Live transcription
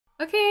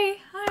Okay,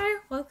 hi,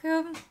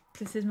 welcome.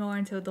 This is More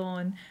Until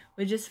Dawn.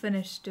 We just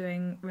finished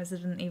doing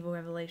Resident Evil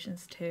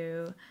Revelations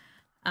 2.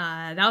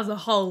 That was a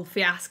whole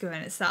fiasco in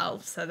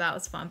itself, so that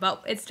was fun.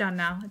 But it's done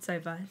now. It's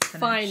over. It's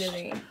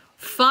finished.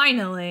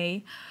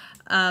 Finally.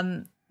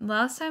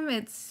 Last time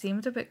it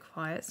seemed a bit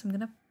quiet, so I'm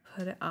gonna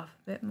put it up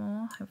a bit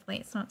more. Hopefully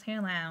it's not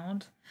too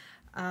loud.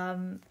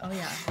 Oh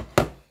yeah.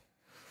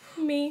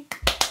 Me.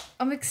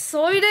 I'm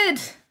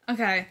excited.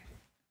 Okay,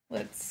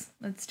 let's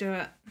do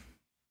it.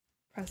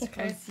 Press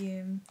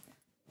resume.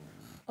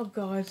 Oh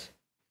god.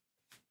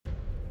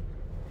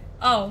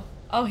 Oh,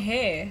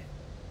 hey.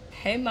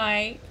 Hey,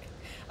 Mike.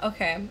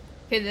 Okay,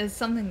 there's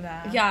something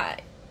there. Yeah.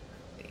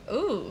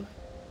 Ooh.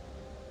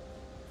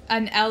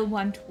 An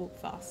L1 to walk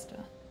faster.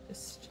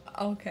 Just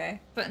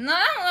okay. But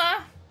no.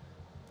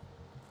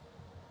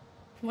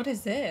 What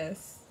is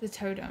this? The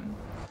totem.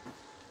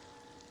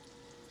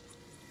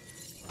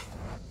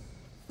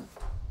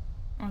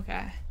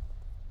 Okay.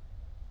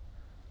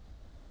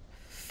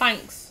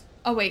 Thanks.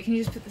 Oh wait, can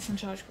you just put this on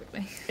charge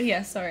quickly?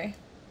 Yeah, sorry.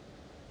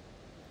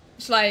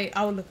 Shall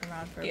I'll look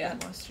around for a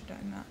bit whilst you're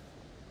doing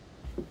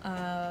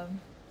that.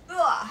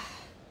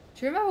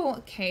 Do you remember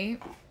what came?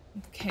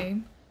 Do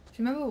you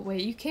remember where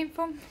you came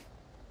from?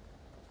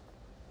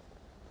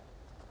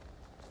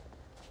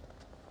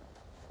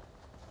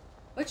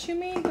 What you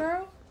mean,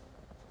 girl?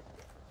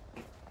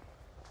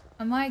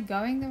 Am I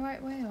going the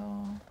right way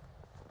or?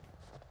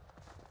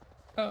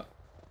 Oh.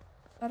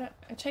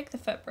 I check the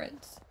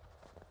footprints.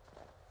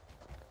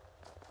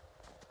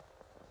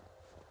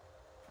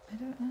 I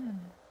don't know.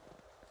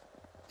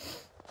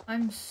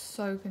 I'm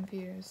so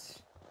confused.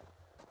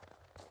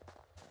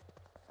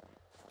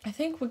 I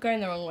think we're going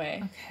the wrong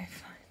way. Okay,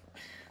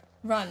 fine.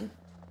 Run.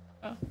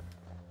 Oh.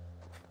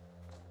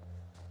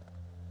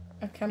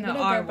 Okay, I'm no, gonna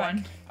R1. go back.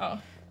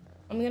 Oh.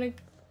 I'm gonna...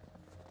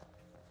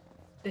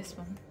 This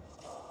one.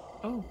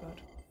 Oh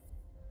god.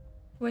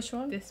 Which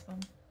one? This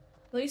one.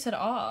 Well, you said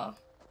R.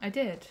 I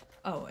did.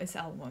 Oh, it's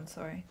L1,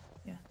 sorry.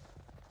 Yeah.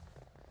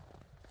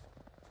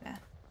 Yeah.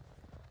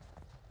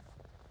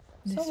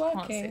 It's This not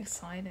part's working.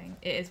 exciting.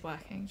 It is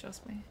working,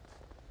 trust me.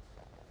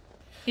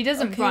 He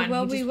doesn't run,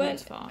 well, he just we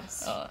walks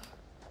fast. Oh.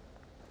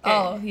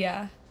 Oh,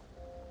 yeah.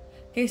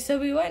 Okay, so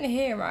we went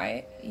here,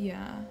 right?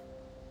 Yeah.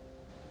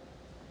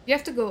 You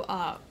have to go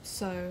up,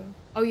 so...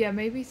 Oh yeah,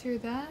 maybe through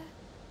there?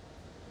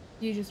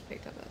 You just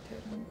picked up that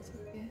totem. It's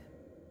up here.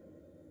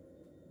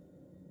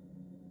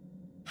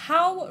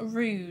 How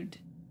rude.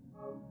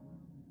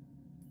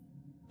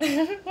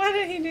 Why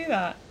did he do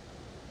that?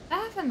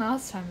 That happened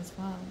last time as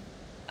well.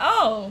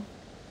 Oh.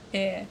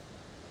 Here.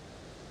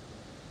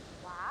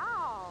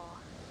 Wow.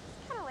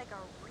 It's kind of like a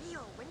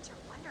real winter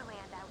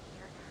wonderland out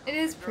here. It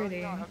is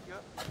pretty.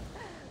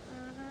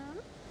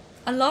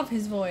 I love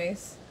his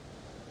voice.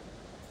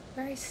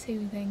 Very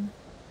soothing.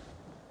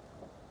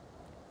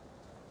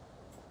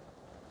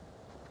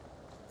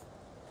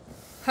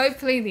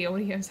 Hopefully the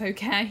audio's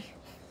okay.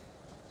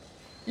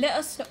 Let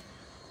us know.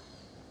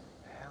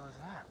 The hell is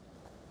that?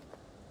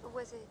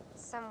 Was it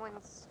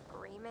someone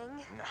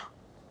screaming? No.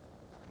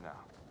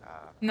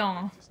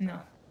 No, Just, no.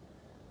 a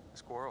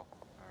squirrel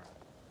or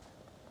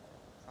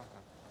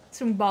something. It's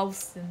from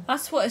Boston.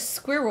 That's what a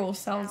squirrel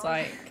sounds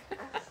like.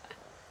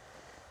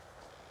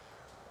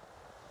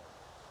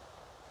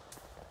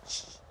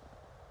 Shh.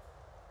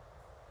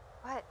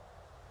 What?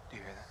 Do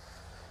you hear that?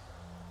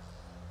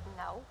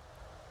 No.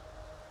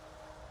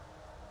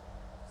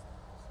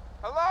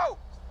 Hello?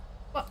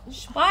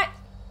 What?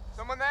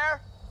 Someone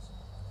there?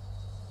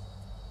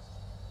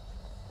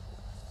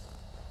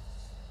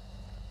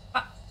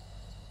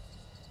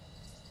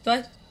 Do I?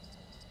 Do I?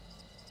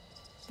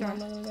 No, I'm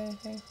not gonna do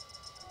anything.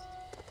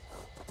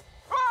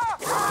 Ah!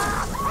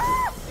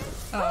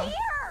 Oh.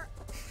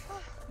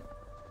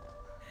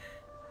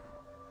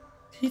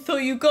 He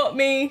thought you got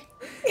me.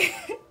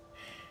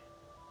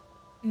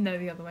 No,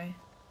 the other way.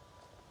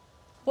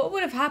 What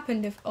would have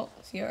happened if? Oh,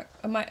 so you're.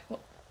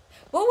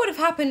 What would have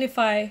happened if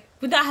I?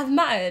 Would that have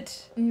mattered?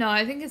 No,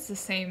 I think it's the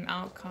same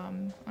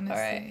outcome, honestly.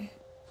 Alright.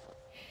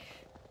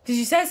 Because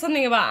you said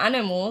something about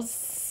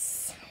animals.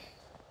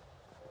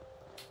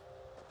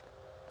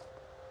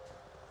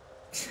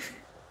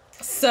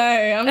 So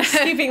I'm just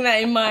keeping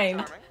that in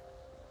mind.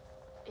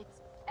 It's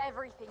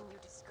everything you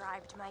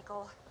described,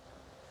 Michael.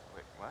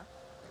 Wait, what?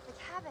 The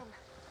cabin.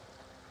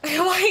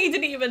 Why you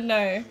didn't even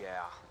know?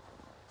 Yeah.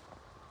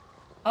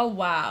 Oh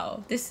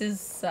wow, this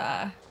is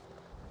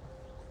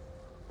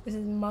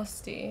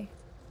musty.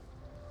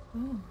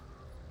 Ooh.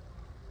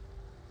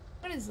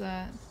 What is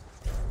that?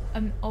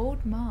 An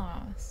old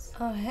mask.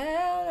 Oh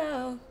hell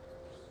no.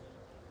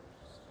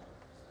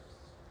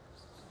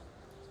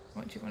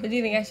 What do you want? What do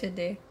you think I should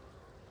do?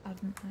 I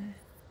don't know.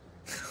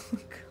 Oh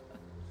god.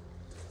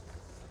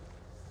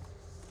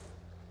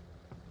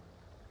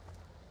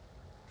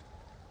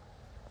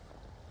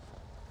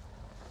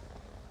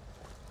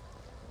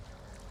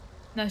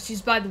 No,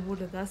 she's by the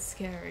water. That's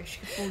scary. She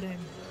could fall in.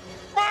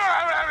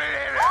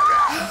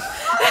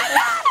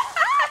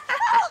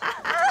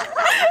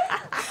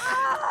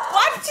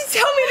 Why did you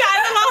tell me that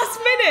in the last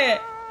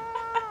minute?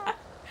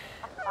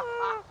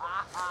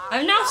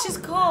 And now she's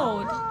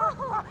cold.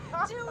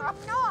 Do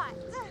not!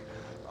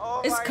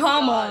 Oh It's my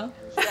karma.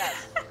 God.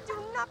 Yes. Do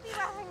not be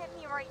laughing at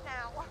me right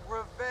now.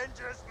 Revenge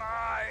is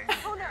mine.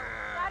 Oh no,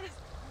 that is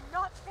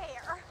not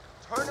fair.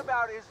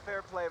 Turnabout is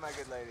fair play, my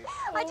good lady.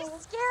 I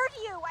just scared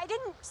you. I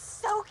didn't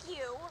soak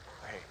you.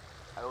 Hey,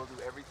 I will do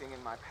everything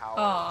in my power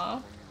Aw. to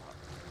win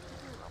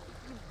you up.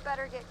 You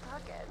better get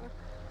cooking.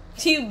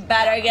 You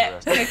better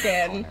get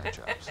cooking.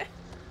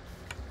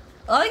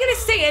 All I gotta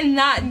stay in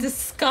that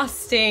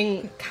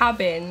disgusting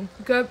cabin.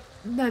 Go.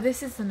 No,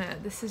 this isn't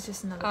it. This is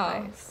just another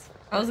Oh. place.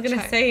 I was gonna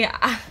Check. say,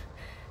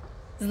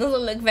 this doesn't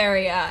look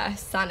very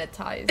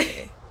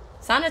sanitizing.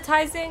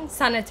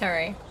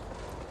 Sanitary.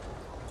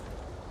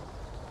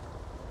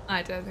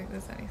 I don't think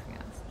there's anything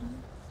else.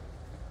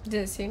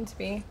 Didn't seem to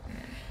be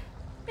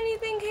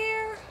anything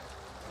here.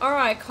 All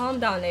right, calm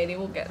down, lady.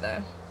 We'll get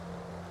there.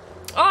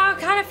 Oh, I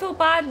kind of feel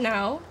bad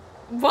now.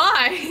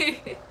 Why?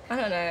 I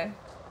don't know.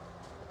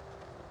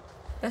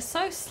 They're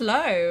so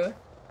slow.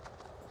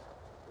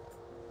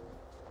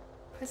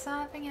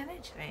 Preserving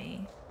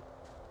energy.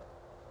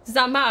 Does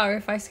that matter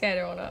if I scared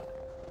her or not?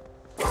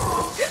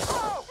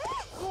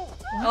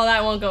 Oh,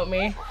 that one got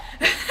me.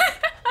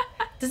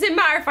 Does it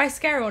matter if I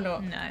scare her or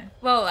not? No.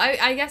 Well,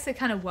 I guess it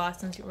kind of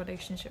worsens your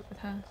relationship with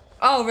her.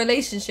 Oh,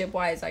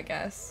 relationship-wise, I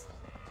guess.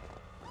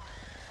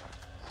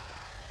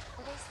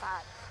 What is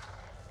that?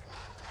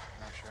 I'm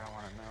not sure I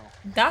want to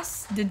know.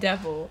 That's the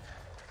devil.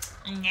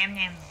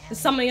 Is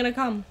something gonna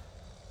come?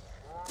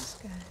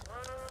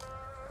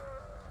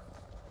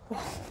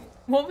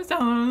 What was that?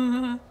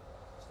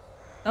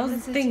 That was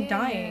There's the a thing deer.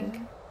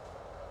 dying.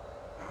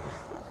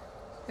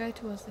 Go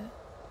towards it.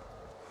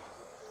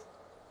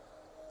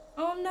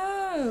 Oh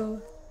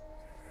no.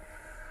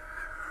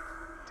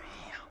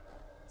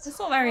 That's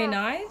not very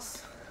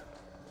nice.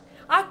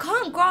 I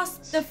can't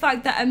grasp the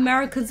fact that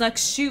Americans like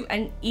shoot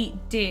and eat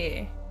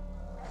deer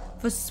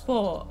for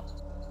sport.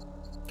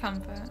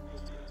 Comfort.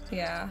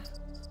 Yeah.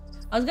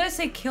 I was gonna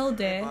say kill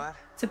deer bud.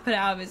 to put it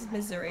out of his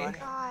misery, Buddy.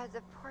 God,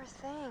 the poor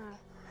thing.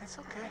 It's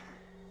okay.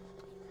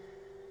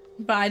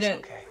 but I It's don't.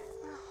 okay.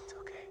 It's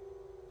okay.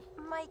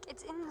 Mike,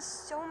 it's in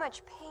so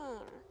much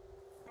pain.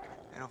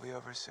 It'll be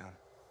over soon.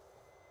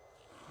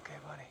 Okay,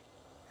 buddy.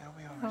 It'll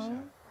be over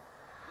soon.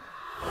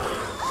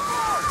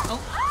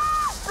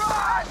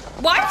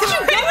 Why did you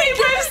go? We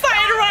both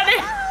started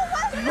running.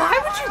 Why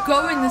would you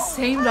go in the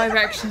same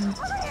direction?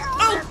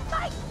 Oh!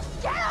 Mike,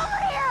 get over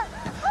here!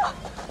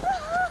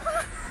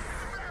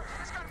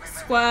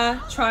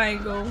 Square,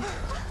 triangle.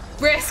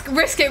 Risk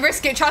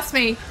it. Trust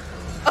me.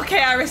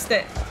 Okay, I risked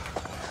it.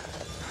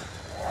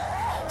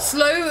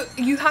 Slow.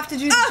 You have to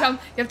do the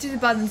jump. You have to do the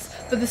buttons,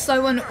 but the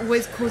slow one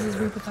always causes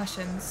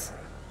repercussions.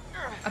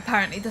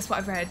 Apparently, that's what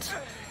I've read.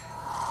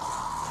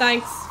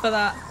 Thanks for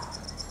that.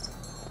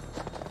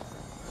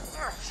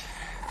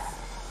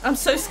 I'm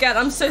so scared.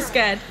 I'm so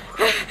scared.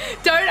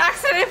 Don't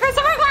accidentally press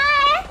the wrong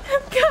way.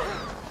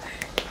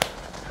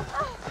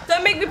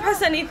 Don't make me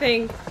press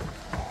anything.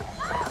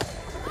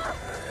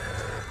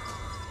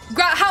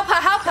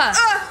 Help her.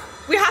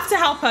 We have to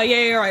help her.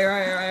 Yeah, you're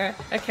right.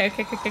 Okay.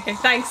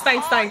 Thanks. We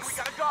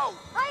gotta go.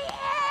 I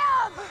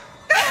am!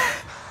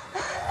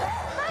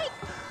 Mike,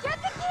 get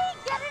the key!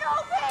 Get it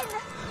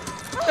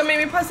open! Don't make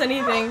me press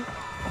anything.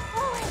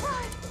 Oh my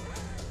god.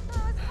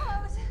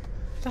 That was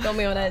close. Got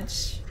me on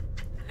edge.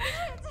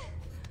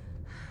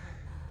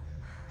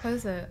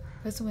 Close it.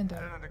 Close the window.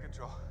 Got it under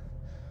control.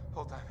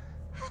 Hold time.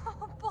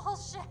 Oh,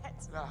 bullshit.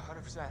 No,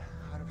 100%.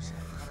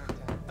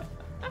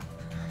 110.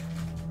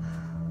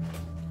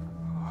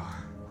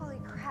 Holy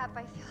crap,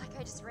 I feel like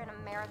I just ran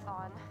a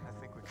marathon. I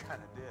think we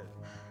kind of did.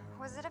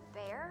 Was it a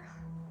bear?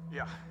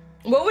 Yeah.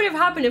 What would have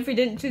happened if we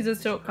didn't choose a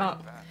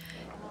shortcut?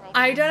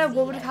 I don't know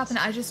what would have happened.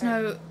 I just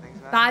know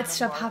bad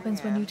stuff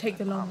happens when you take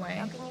the long way.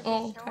 How can you be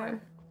Oh, sure? okay.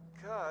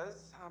 Because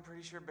I'm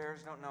pretty sure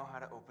bears don't know how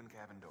to open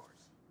cabin doors.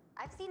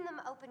 I've seen them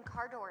open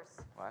car doors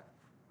What?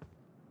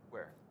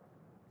 Where?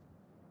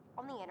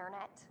 on the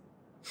internet.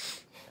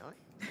 Really?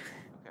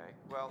 Okay.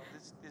 Well,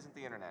 this isn't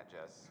the internet,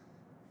 Jess.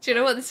 Do you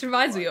know what this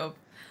reminds me of?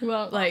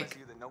 Well, Like, Promise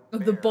you that no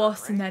of the bear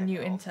boss or and their anything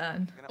new else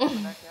intern. is gonna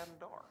open that cabin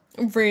door.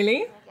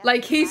 really? I guess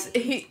Like you're he's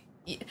right.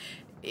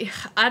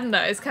 I don't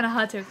know. It's kind of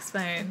hard to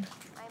explain.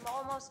 I'm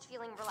almost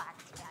feeling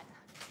relaxed again.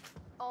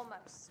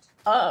 Almost.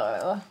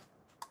 Oh.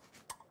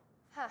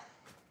 Huh.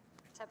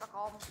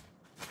 Typical.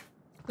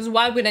 Because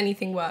why would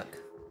anything work?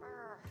 Brr.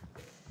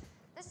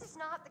 This is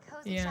not the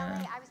cozy Yeah.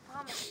 chalet I was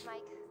promised,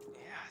 Mike.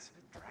 Yeah, it's a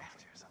bit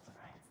drafty or something,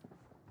 right?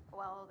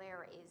 Well,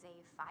 there is a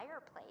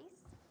fireplace.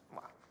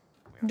 Wow.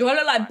 Do I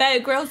look like Bear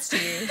Grylls to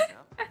you?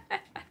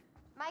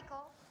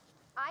 Michael,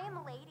 I am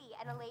a lady,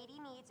 and a lady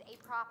needs a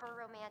proper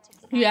romantic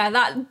setting. Yeah,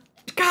 that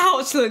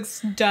couch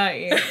looks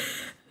dirty.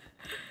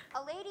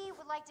 A lady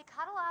would like to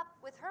cuddle up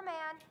with her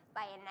man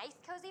by a nice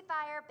cozy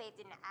fire bathed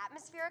in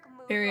atmospheric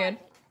mood Period.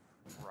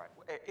 lighting. Right.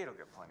 Well, it'll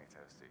get plenty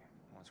toasty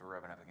once we're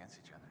rubbing up against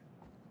each other.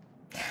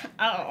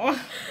 Oh.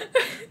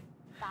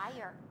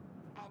 Fire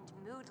and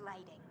mood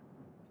lighting.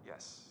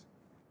 Yes,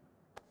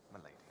 my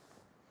lady.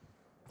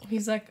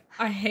 He's like,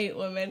 I hate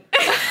women.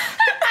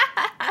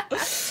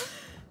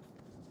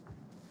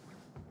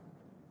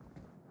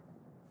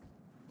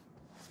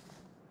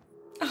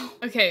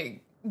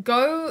 Okay,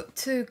 go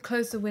to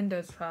close the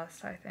windows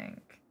first, I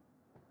think.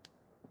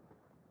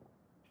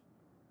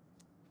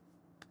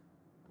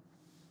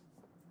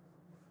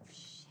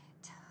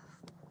 Shit.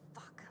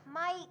 Fuck.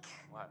 Mike.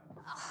 What?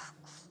 Oh,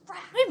 crap.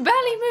 I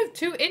barely moved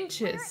 2 Where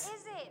inches.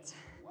 is it?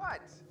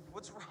 What?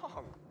 What's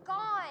wrong?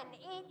 Gone.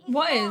 It is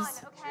What gone,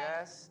 is? okay?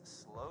 Jess,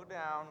 slow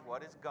down.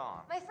 What is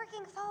gone? My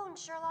freaking phone,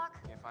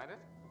 Sherlock. Can't find it?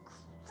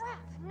 Crap.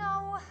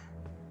 No.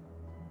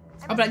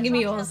 I'll be like, give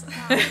me yours.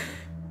 Oh. Shit.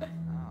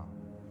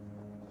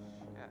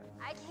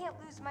 I can't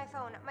lose my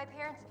phone. My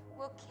parents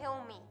will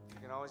kill me. You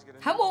can always get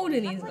a How new old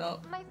are That's these like though?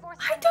 my 4th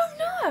I don't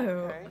know.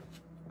 Okay.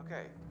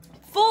 Okay.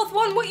 Fourth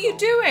one, what are you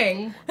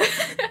doing?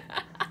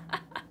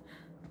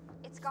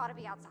 It's gotta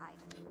be outside.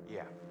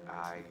 Yeah,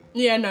 I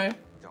Yeah, no.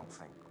 don't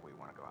think we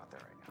want to go out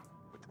there right now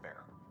with the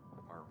bear.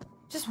 Or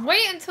Just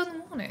wait until the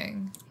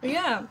morning.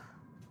 Yeah.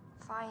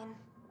 Fine.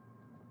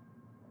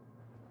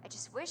 I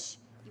just wish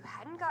you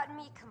hadn't gotten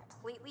me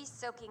completely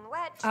soaking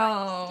wet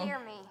trying Oh, to scare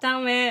me.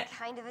 damn it.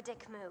 Kind of a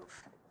dick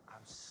move.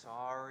 I'm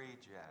sorry,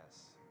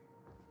 Jess.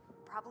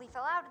 Probably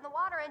fell out in the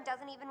water and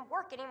doesn't even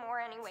work anymore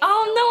anyway.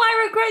 Oh so- no, I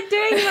regret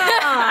doing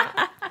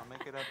that. I'll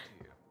make it up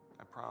to you.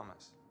 I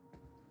promise.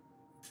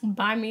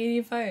 Buy me a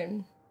new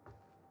phone.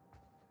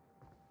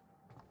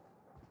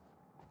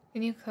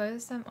 Can you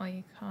close them? Oh,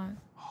 you can't.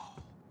 Oh,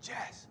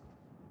 Jess.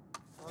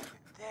 Look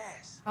at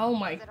this. Oh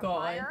my Is it a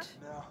god. fire?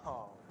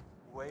 No,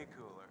 way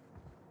cooler.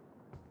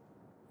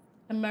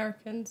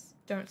 Americans,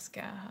 don't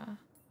scare her.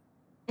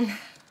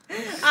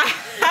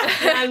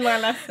 And my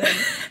lesson.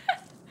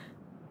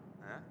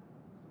 Huh?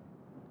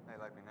 They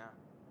like me now.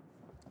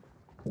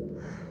 Oh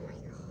my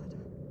god.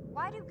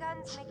 Why do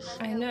guns make men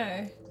I feel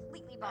know.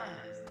 completely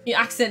bonkers? You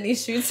accidentally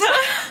shoot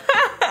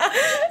her.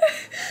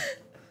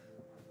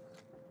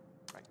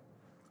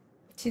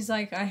 She's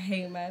like, I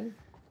hate men.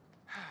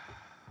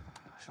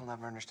 She'll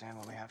never understand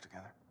what we have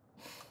together.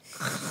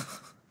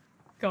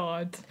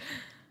 God.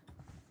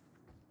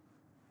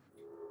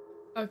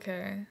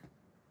 Okay.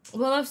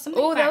 Well, I've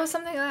something. Oh, there was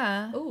something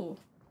there. Oh.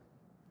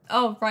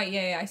 Oh, right.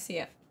 Yeah, I see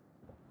it.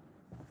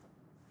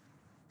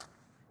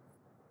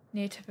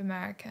 Native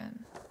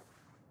American.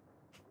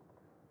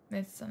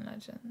 Myths and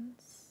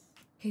legends.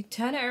 Hey,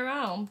 turn it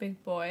around,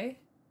 big boy.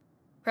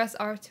 Press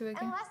R2 again.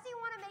 Unless you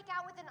want to make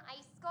out with an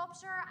ice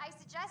sculpture, I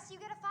suggest you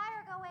get a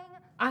fire going.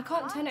 I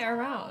can't turn it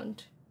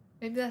around.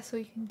 Maybe that's what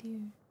you can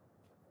do.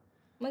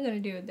 What am I gonna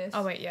do with this?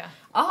 Oh, wait, yeah.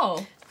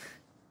 Oh.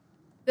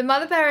 The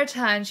mother bear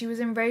returned. She was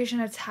enraged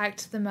and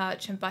attacked the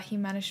merchant, but he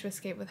managed to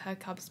escape with her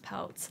cub's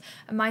pelts.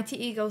 A mighty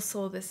eagle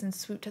saw this and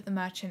swooped at the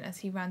merchant as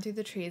he ran through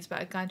the trees,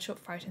 but a gunshot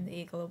frightened the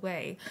eagle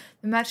away.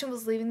 The merchant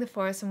was leaving the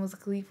forest and was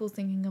gleeful,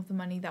 thinking of the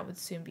money that would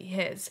soon be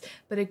his.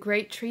 But a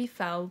great tree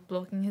fell,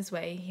 blocking his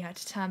way. He had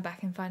to turn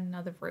back and find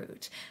another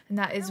route. And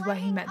that is where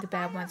he met the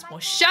bear once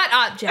more. Shut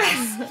up,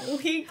 Jess!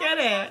 We get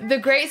it. The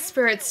Great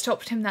Spirit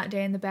stopped him that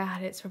day, and the bear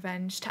had its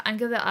revenge. To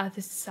anger the earth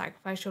is to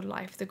sacrifice your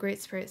life. The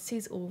Great Spirit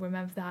sees all.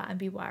 Remember that and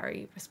be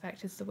wary.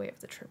 Respect is the way of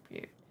the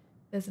tribute.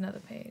 There's another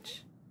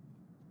page.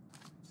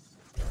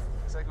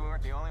 Looks like we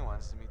weren't the only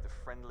ones to meet the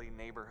friendly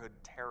neighborhood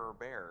terror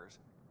bears.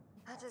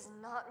 That does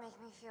not make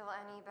me feel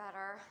any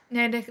better.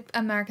 Native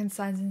American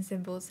signs and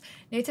symbols.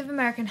 Native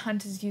American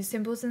hunters used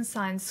symbols and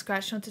signs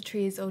scratched onto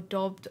trees or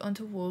daubed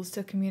onto walls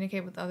to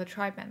communicate with other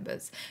tribe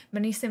members.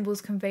 Many symbols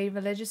conveyed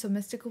religious or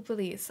mystical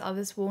beliefs.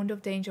 Others warned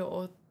of danger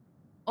or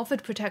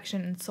offered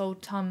protection, and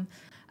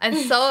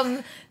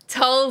some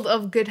told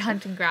of good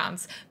hunting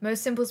grounds.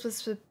 Most symbols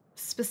were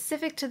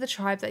specific to the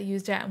tribe that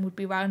used it and would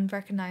be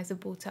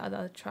unrecognizable to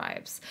other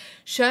tribes.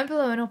 Shown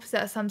below and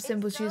opposite are some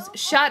symbols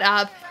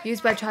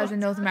used by tribes in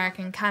North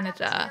America and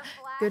Canada.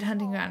 Good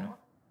hunting ground.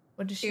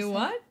 What did she say?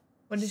 What?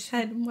 What did She she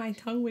said my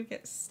tongue would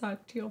get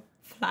stuck to your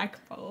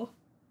flagpole.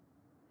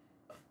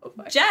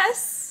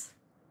 Jess!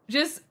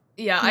 Just,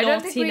 yeah, I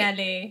don't think Naughty we...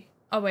 Nelly.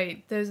 Oh,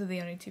 wait, those are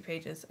the only 2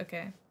 pages.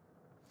 Okay.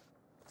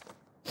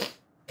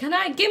 Can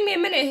I give me a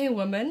minute here,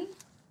 woman?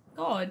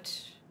 God.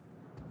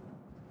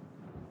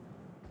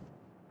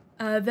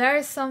 There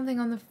is something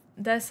on the...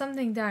 There's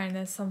something there and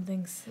there's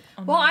something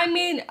on Well, the... I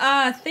mean,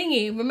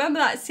 thingy. Remember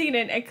that scene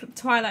in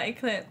Twilight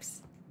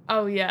Eclipse?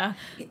 Oh, yeah.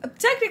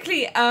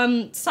 Technically,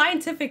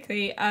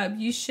 scientifically,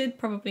 you should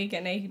probably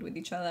get naked with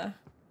each other.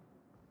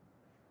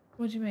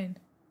 What do you mean?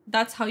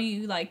 That's how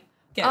you, like,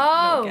 get...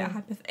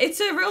 Oh! It's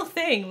a real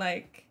thing,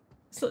 like...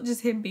 It's not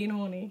just him being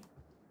horny.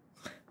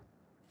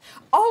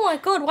 Oh my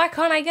god, why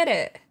can't I get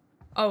it?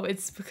 Oh,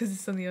 it's because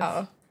it's on the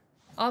other...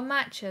 Oh. Our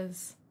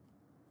matches.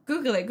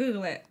 Google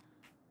it.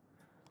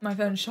 My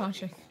phone's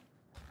charging.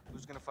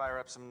 Who's gonna fire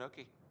up some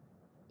nookie?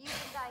 You've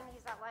been dying to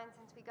use that line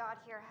since we got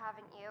here,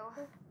 haven't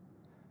you?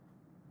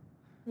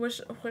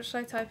 What should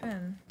I type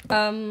in?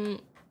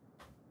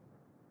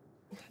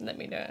 Let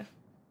me know.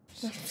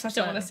 I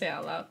don't want to say it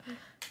out loud.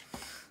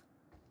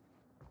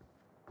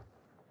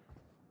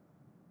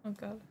 Oh,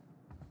 God.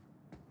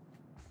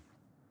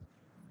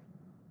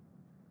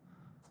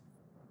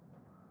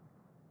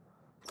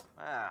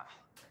 Wow,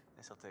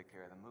 this'll take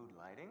care of the mood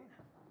lighting.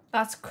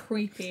 That's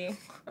creepy.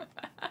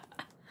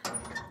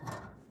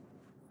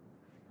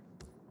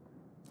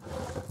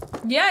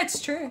 Yeah,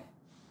 it's true.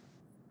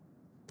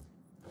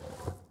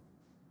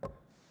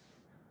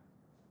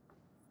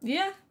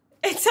 Yeah,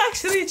 it's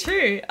actually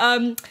true.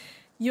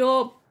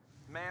 Your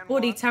Man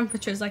body one,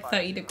 temperature is like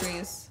fire 30 zero.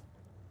 degrees.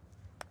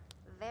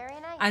 Very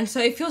nice. And so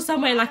if you're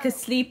somewhere in like a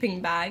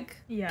sleeping bag,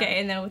 Yeah. get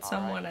in there with All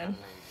someone right, and...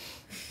 lady.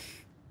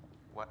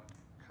 What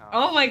comes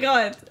Oh my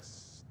god.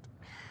 next?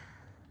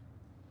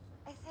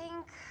 I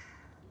think.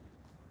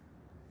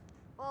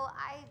 Well,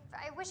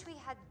 I wish we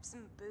had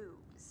some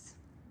booze.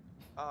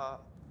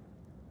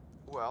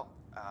 Well,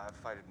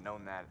 if I'd have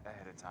known that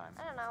ahead of time.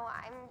 I don't know.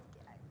 I'm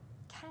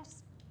kind of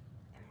just.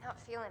 I'm not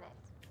feeling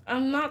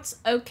it. That's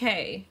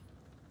okay.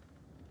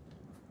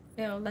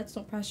 Yo, let's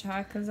not pressure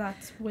her because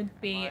that would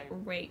be Am I-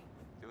 rape.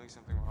 Doing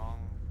something wrong?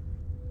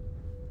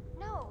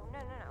 No.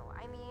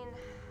 I mean,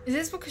 Is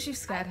this because you I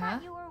scared her?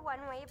 thought you were one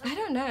way, but I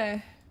don't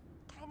know.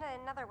 kind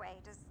of another way.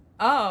 Does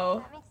Oh.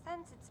 that make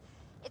sense?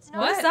 It's not.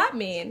 What does that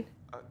mean?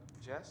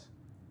 Jess?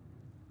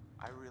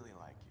 I really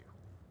like you.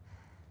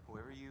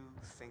 Whoever you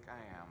think I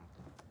am,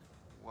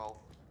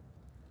 well,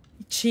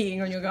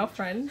 Cheating on your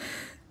girlfriend.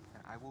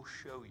 I will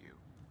show you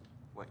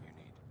what you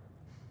need.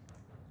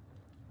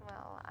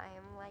 Well, I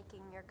am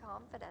liking your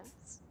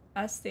confidence,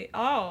 That's the...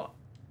 Oh.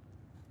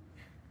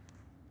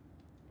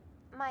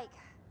 Mike.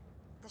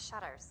 The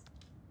shutters.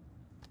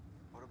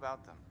 What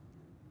about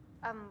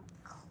them?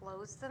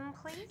 Close them,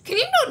 please. Can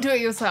you not do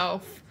it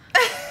yourself?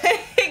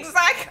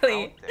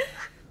 Exactly. Out there.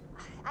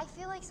 I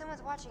feel like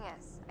someone's watching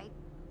us. I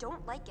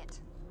don't like it.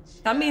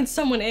 That means Jess,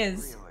 someone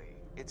is. Really,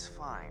 it's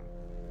fine.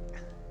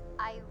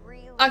 I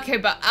really. Okay,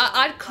 but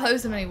I'd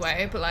close them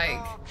anyway, but like...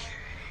 Okay,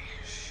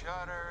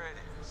 shutter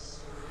it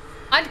is.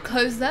 I'd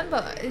close them,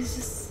 but it's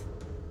just...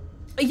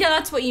 Yeah,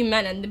 that's what you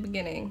meant in the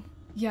beginning.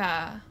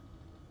 Yeah.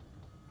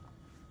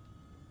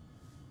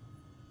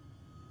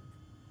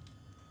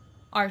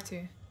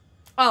 R2.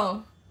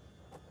 Oh.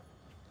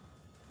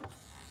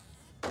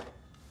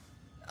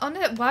 Oh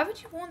no, why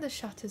would you want the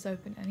shutters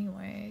open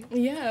anyway?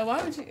 Yeah,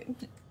 why would you...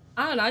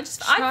 I don't know, I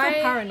Try-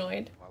 feel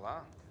paranoid. Voila.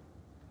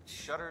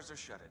 Shutters are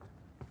shuttered.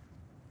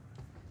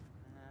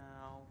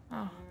 Now.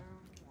 Oh.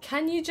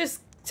 Can you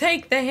just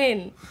take the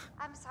hint?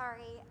 I'm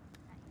sorry.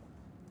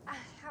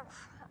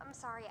 I'm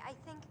sorry. I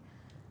think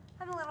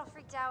I'm a little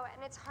freaked out,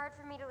 and it's hard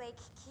for me to like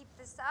keep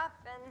this up.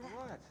 And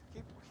What?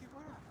 Keep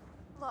what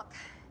up? look,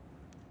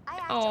 I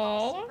act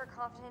all Aw. super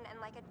confident and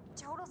like a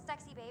total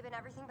sexy babe and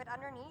everything, but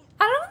underneath,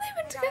 How long have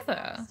they I been gotta be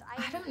together? honest,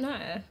 I don't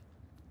know.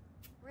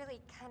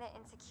 really kind of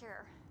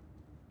insecure.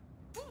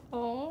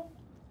 Oh.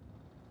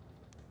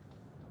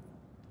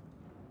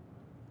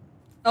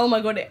 Oh my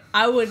god,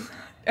 I would...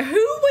 Who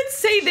would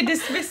say the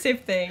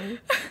dismissive thing?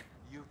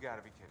 You've got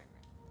to be kidding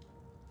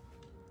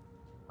me.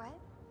 What?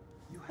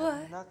 You have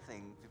What?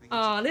 nothing to be.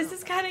 Oh, this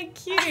is kind of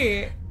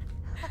cute.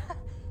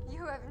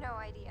 You have no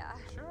idea.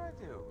 Sure I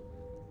do.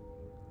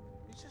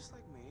 You're just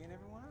like me and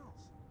everyone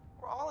else.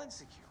 We're all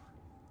insecure.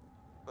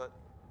 But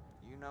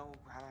you know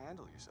how to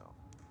handle yourself.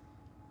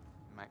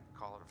 You might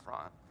call it a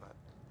front, but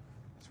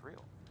it's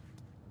real.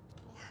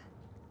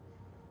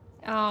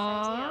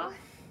 Aww.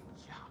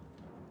 Yeah.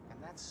 And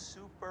that's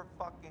super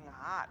fucking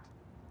hot.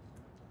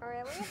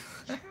 Really?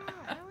 Yeah,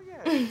 hell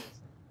yeah. it is.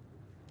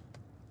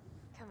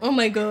 Come Oh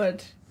my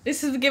god.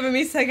 This is giving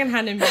me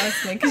secondhand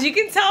embarrassment because you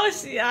can tell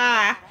she...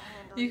 Ah.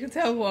 You can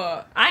tell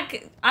what? I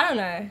don't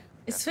know.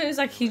 It feels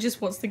like he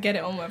just wants to get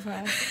it on with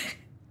her.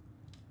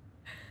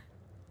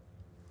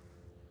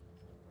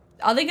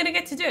 Are they gonna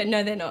get to do it?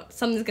 No, they're not.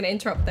 Something's gonna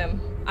interrupt them.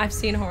 I've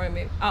seen horror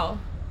movie. Oh.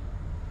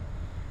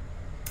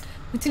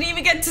 We didn't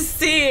even get to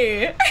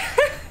see.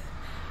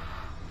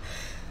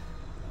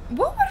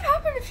 What would have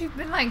happened if you'd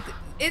been like...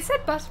 It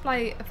said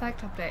butterfly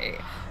effect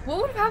update. What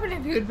would have happened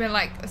if you had been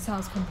like,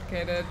 sounds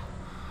complicated?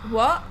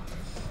 What?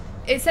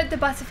 It said the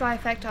butterfly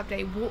effect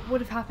update. What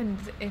would have happened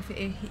if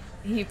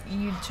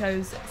you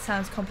chose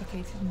sounds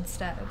complicated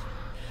instead?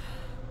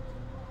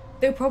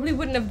 They probably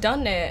wouldn't have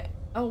done it.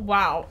 Oh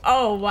wow.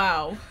 Oh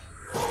wow.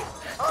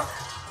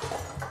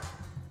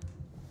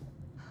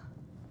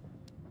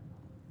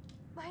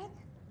 Mike?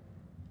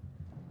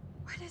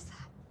 What is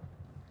that?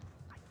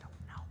 I don't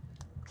know.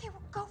 Okay,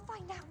 well, go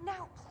find out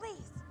now,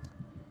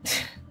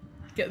 please.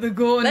 Get the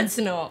gun. Let's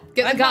not.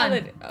 Get the I gun. found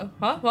it- Oh,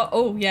 huh? What?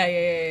 Oh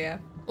yeah.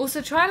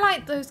 Also, try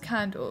light those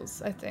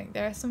candles. I think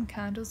there are some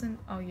candles in.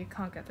 Oh, you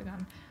can't get the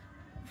gun.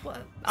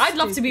 What? I'd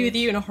love to be with Stupid.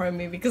 you in a horror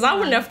movie because I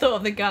wouldn't have thought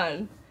of the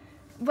gun.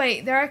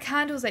 Wait, there are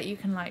candles that you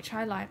can light.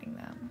 Try lighting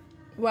them.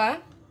 Where?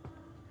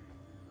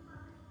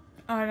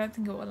 Oh, I don't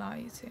think it will allow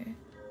you to.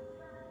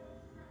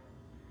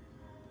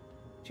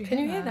 Do Can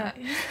you hear that?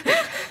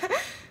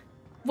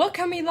 What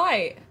can we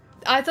light?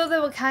 I thought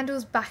there were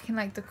candles back in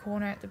like the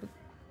corner at the.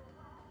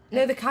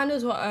 No, the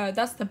candles were.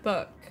 That's the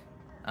book.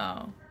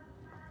 Oh.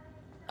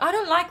 I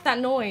don't like that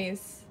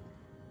noise.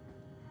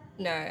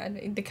 No,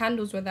 the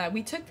candles were there.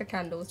 We took the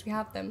candles. We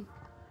have them.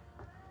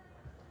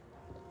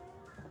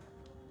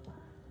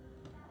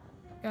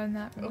 Go in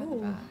that room at the Oh,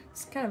 back.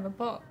 it's kind of a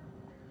bot.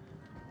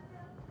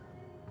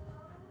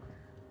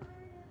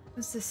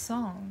 What's this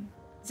song?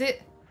 Is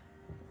it?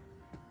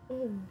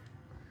 Oh.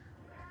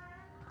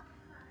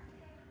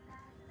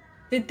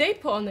 Did they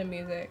put on the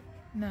music?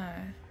 No.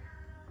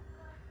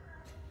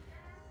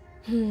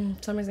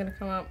 Somebody's gonna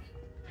come up.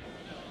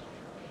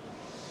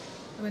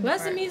 The window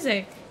Where's the broke.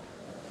 music?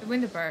 The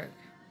window broke.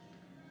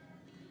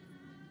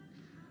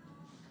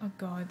 Oh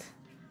god.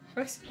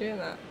 Why's she doing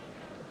that?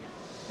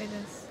 Wait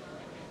this.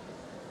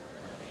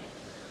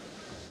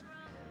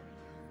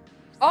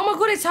 Oh my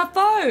god, it's her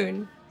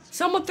phone!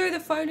 Someone threw the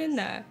phone in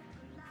there.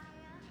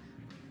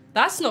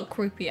 That's not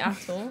creepy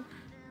at all.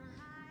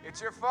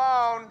 It's your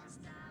phone.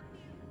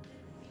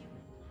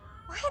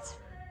 What?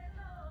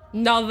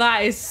 No,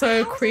 that is so How is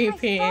it my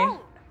creepy. phone? I don't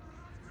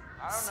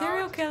know.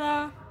 Serial it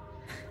killer.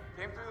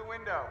 Came through the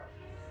window.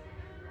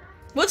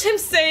 Watch him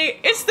say,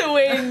 it's the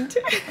wind.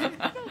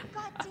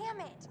 God damn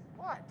it.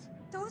 What?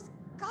 Those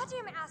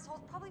goddamn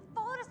assholes probably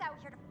followed us out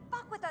here to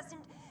fuck with us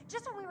and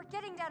just when we were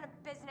getting down to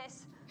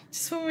business.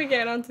 Just when we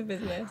get on to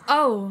business.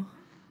 Oh.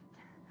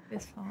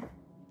 This part.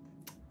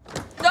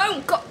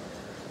 Don't go.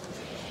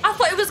 I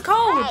thought it was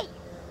cold. Hey!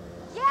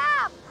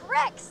 Yeah,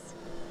 pricks!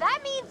 That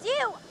means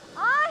you!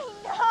 I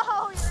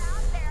know you're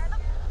out there!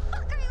 The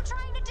fuck are you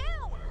trying to do?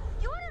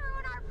 You want to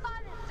ruin our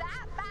fun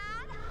that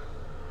bad?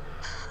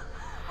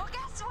 Well,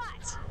 guess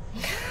what?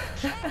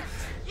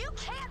 You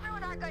can't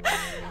ruin our good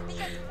time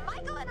because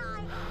Michael and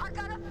I are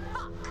gonna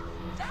fuck.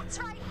 That's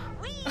right,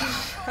 we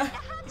are going to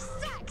have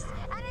sex,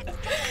 and it's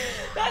gonna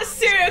be That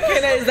serial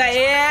killer is like,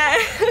 yeah.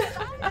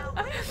 I know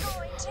we're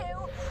going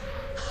to.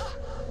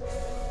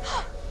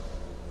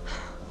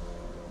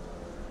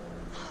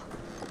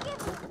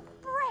 Give me a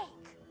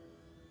break.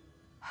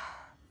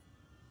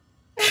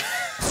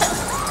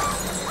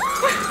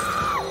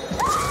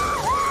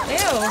 Ew.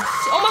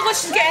 Oh my god,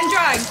 she's getting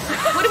dragged.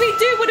 What do we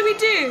do? What do we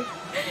do?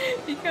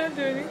 You can't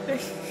do anything.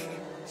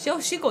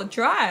 She got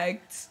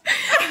dragged.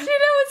 Do you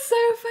know what's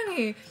so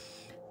funny?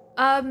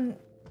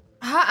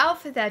 Her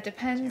outfit there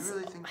depends. Do you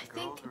really think I the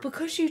think girls are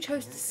because you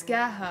chose to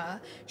scare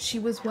her, she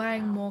was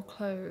wearing more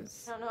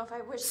clothes. I don't know if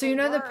I wish So you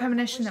know the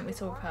premonition that we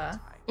saw of her?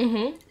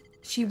 Mm-hmm.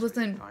 She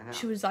wasn't. I know.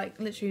 She was like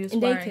literally just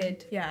Naked. wearing.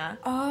 Yeah.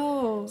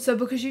 Oh. So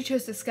because you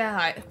chose to scare her,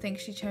 I think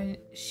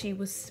she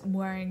was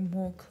wearing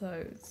more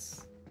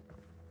clothes.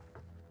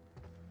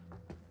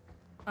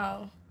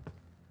 Oh.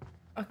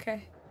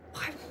 Okay.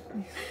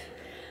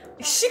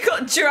 She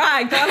got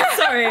dragged. I'm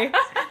sorry.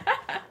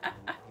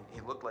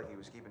 He looked like he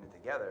was keeping it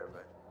together,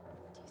 but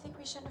Do you think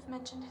we shouldn't have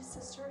mentioned his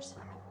sisters?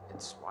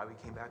 it's why we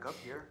came back up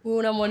here. We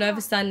will never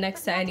stand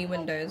next to any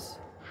windows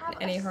Have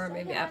in any a horror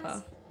movie second.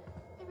 ever.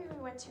 Maybe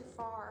we went too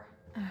far.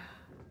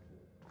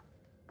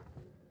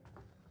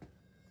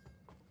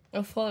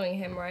 I'm following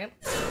him, right?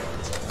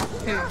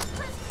 Who?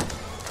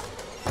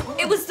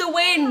 It was the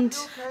wind.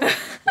 I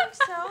think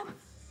so.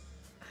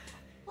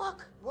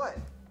 Look, What?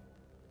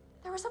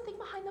 there was something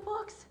behind the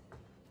books.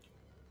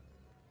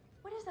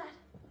 What is that?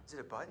 Is it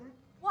a button?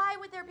 Why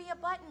would there be a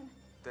button?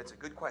 That's a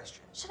good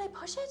question. Should I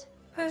push it?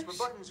 That's what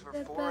buttons were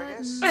the for, I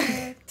guess.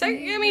 button.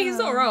 I mean, he's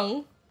not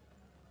wrong.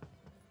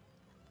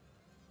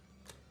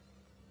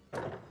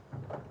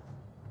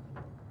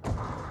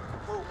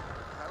 Whoa,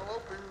 panel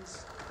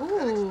opens. Ooh.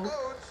 And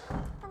explodes.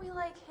 Are we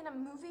like in a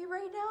movie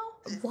right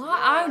now? Why?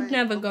 I would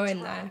never go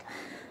in there.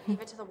 Leave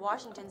it to the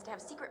Washingtons to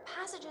have secret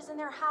passages in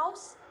their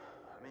house.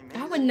 I mean, maybe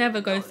I they would never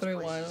didn't go know this through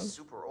place one. is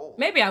Super old.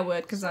 Maybe I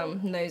would because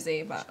I'm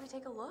nosy, but Should we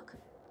take a look?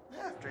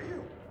 Yeah, after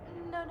you.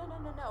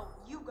 No.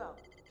 You go.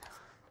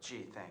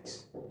 Gee,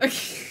 thanks.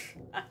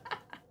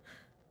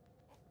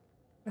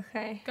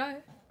 okay. Go.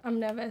 I'm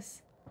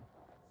nervous.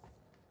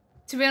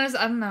 To be honest,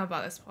 I don't know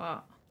about this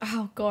part.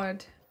 Oh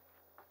god.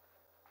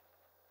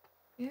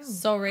 Ew.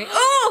 Sorry.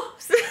 Oh!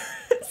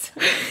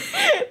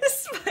 The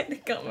spider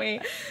got me.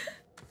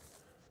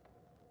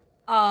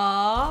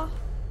 Aww.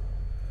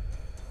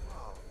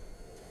 Whoa.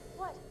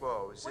 What?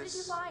 Whoa, is What did you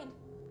this... find?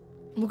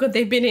 Oh my god,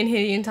 they've been in here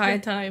the entire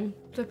time.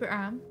 Flip it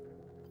around.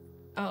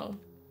 Oh.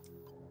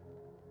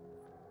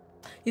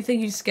 You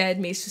think you scared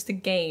me? It's just a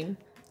game.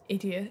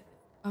 Idiot.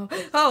 Oh.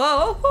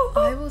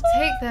 I will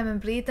take them and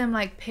bleed them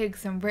like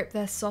pigs and rip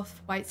their soft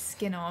white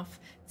skin off.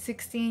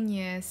 16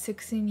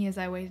 years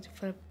I waited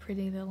for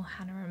pretty little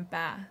Hannah and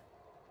Bear.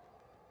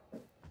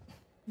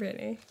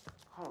 Really?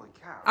 Holy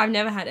cow. I've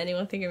never had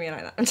anyone think of me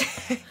like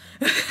that.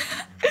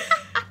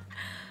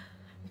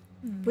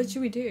 What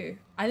should we do?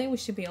 I think we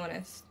should be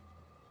honest.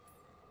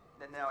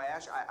 Now,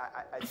 Ash,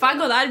 I If I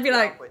got that, I'd be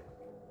like, but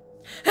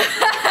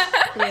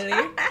really?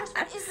 What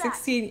is that?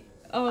 16.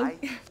 Oh. I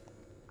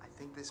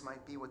think this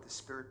might be what the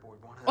spirit board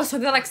wanted Oh, us so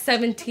to they're like do.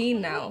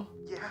 17 now.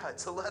 Yeah,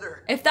 it's a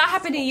letter. If that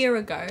happened a year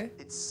ago,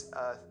 It's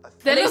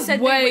They They look said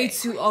they way were-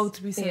 too old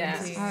to be yeah,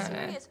 17. I don't know.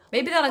 Serious.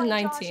 Maybe they're like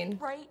Find Josh 19.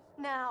 right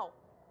now.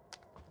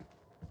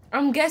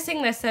 I'm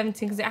guessing they're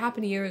 17 because it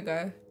happened a year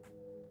ago.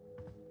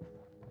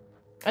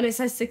 And it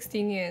says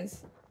 16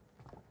 years.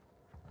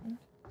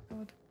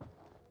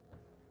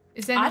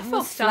 Is there I not feel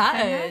more stuff in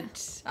there? flattered.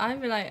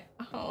 I'd be like,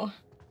 oh.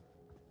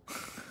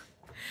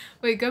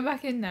 Wait, go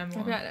back in there I'd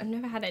more. be like, I've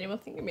never had anyone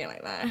think of me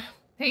like that.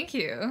 Thank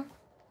you.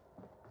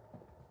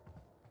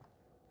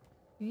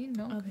 You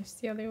know. Oh, it's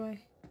the other way.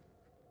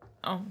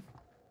 Oh.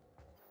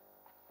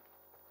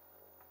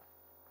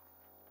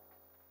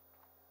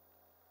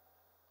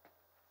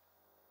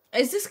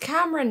 Is this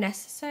camera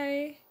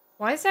necessary?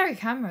 Why is there a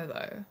camera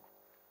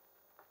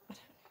though?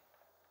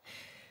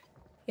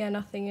 Yeah,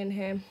 nothing in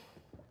here.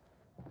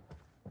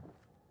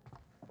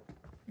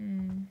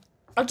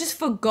 I just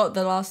forgot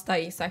the last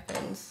 30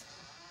 seconds.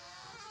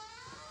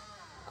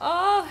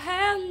 Oh,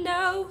 hell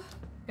no.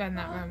 Go in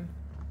that room.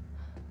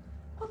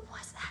 What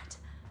was that?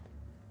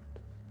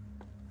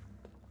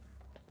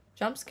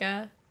 Jump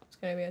scare. It's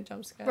gonna be a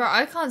jump scare. Bro,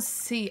 I can't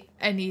see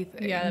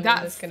anything. Yeah,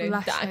 that's gonna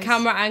that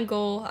camera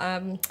angle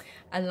and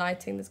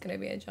lighting. There's gonna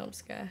be a jump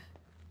scare.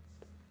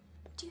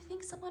 Do you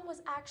think someone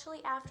was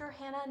actually after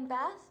Hannah and Beth?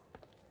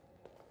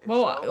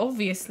 Well, So,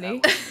 obviously.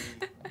 that would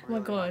be Oh my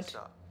really God. messed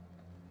up.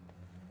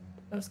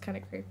 That was kind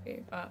of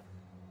creepy, but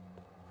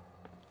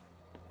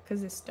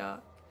because it's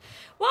dark.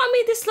 Well, I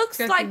mean, this looks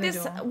Go like through the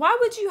this. door. Why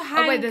would you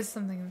hang? Oh wait, there's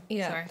something.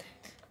 Yeah. Sorry.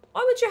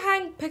 Why would you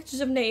hang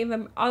pictures of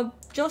Native?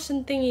 Josh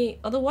and Thingy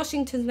are the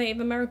Washington's Native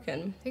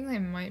American I think they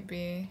might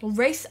be.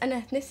 race and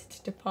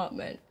ethnicity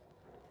department.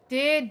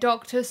 Dear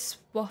Dr.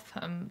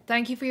 Swatham,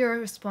 thank you for your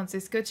response.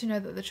 It's good to know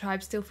that the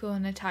tribes still feel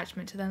an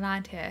attachment to the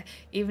land here,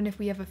 even if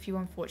we have a few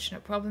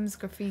unfortunate problems,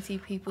 graffiti,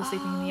 people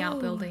sleeping in the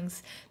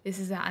outbuildings. This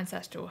is our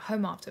ancestral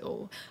home after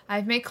all. I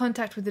have made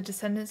contact with the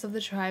descendants of the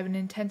tribe and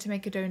intend to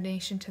make a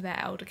donation to their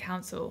elder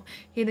council.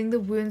 Healing the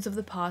wounds of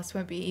the past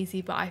won't be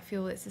easy, but I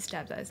feel it's a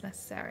step that is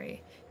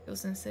necessary.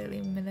 Yours sincerely,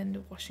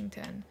 Melinda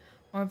Washington.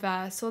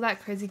 Moreover, saw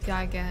that crazy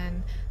guy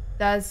again.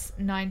 That's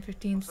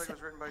 9:15. Looks like it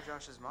was written by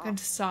Josh's mom. Going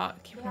to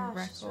start keeping a Yeah,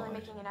 record. she's really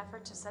making an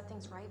effort to set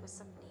things right with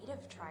some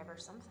native tribe or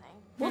something.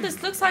 Well,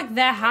 this looks like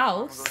their Mom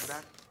house. goes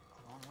back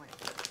a long way.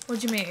 What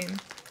do you mean?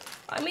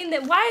 I mean,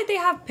 why do they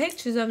have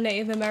pictures of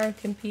Native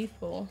American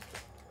people?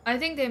 I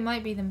think they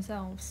might be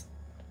themselves.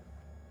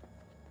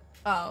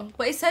 Oh,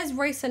 but it says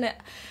race and it.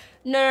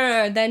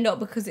 No, they're not,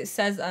 because it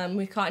says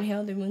we can't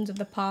heal the wounds of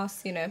the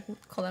past. You know,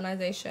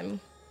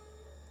 colonization.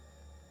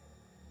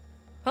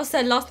 Plus,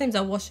 their last names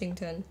are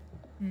Washington.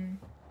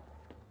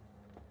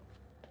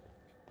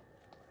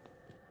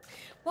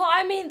 Well,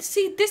 I mean,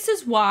 see, this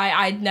is why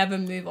I'd never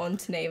move on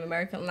to Native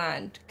American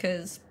land,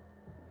 because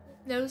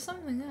There was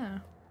something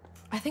there.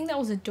 I think that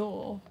was a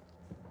door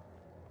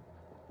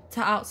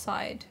to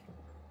outside.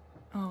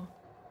 Oh.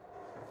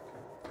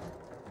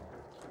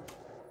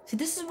 See,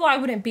 this is why I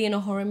wouldn't be in a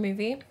horror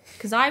movie,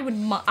 because I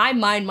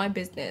mind my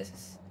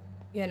business,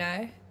 you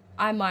know?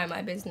 I mind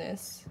my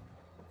business.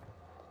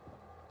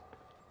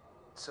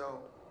 So,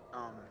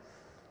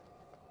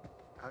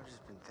 I've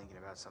just been thinking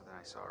about something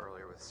I saw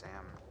earlier with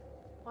Sam.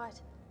 What?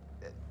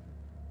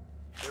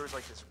 There was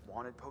like this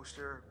wanted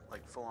poster,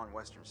 like full on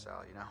Western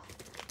style, you know?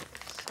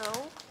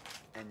 So?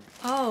 And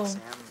Oh.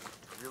 Sam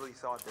really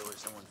thought there was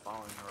someone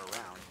following her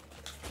around.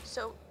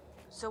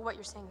 So what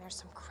you're saying, there's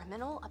some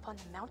criminal up on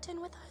the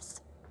mountain with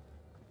us?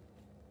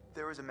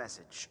 There was a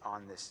message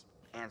on this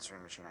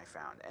answering machine I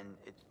found, and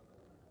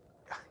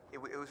it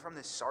was from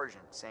this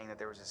sergeant saying that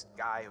there was this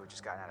guy who had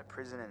just gotten out of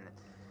prison and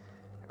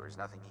there was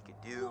nothing he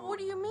could do. What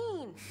do you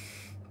mean?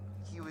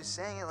 He was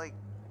saying it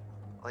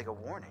like a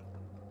warning.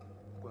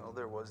 Well,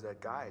 there was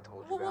that guy I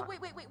told you Whoa, about.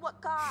 wait,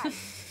 what guy?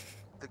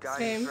 The guy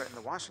Same. who threatened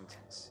the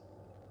Washingtons.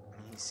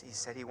 I mean, he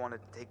said he wanted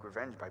to take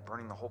revenge by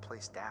burning the whole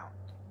place down.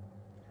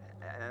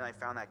 And then I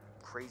found that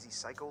crazy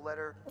psycho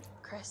letter.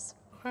 Chris,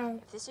 Wow.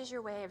 if this is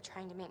your way of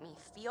trying to make me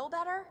feel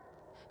better,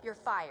 you're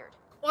fired.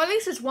 Well, at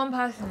least it's one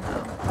person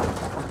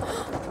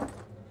now.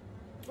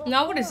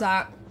 Now what is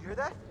that? You hear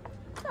that?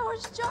 That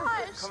was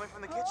Josh! Coming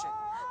from the kitchen.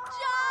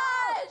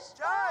 Josh!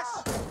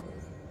 Josh!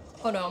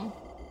 Hold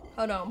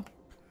on.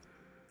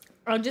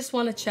 I just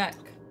want to check.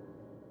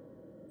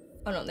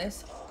 Hold on,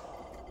 this.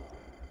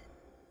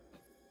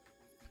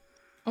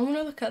 I want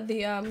to look at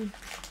the, I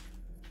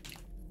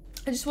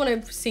just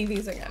want to see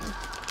these again.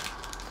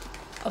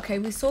 Okay,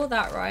 we saw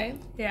that, right?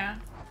 Yeah.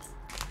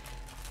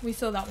 We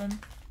saw that one.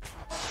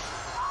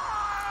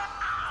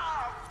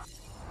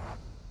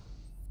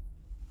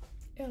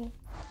 Ew.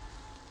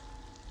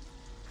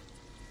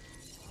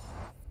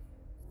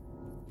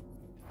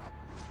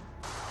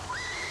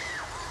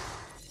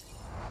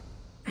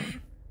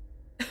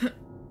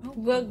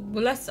 Well,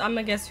 I'm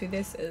gonna guess who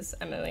this is,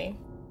 Emily.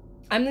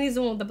 Emily's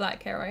the one with the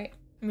black hair, right?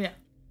 Yeah.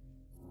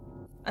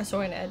 I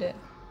saw an edit.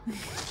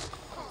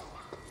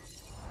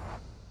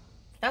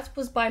 That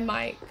was by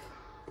Mike.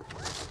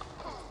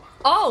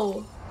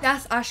 Oh!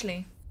 That's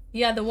Ashley.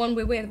 Yeah, the one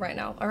we're with right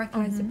now. I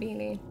recognize the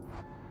beanie.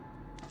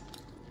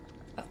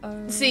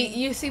 Uh-oh. See,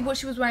 you see what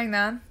she was wearing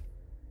there?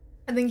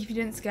 I think if you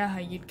didn't scare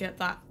her, you'd get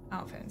that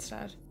outfit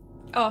instead.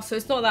 Oh, so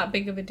it's not that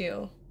big of a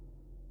deal.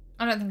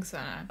 I don't think so,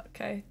 no.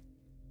 Okay.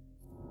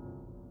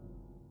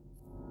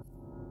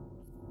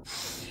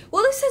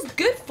 Well, this is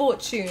good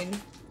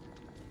fortune.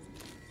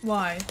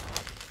 Why?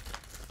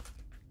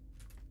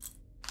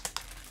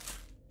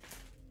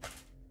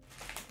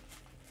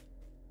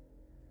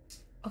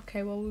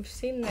 Okay, well, we've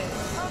seen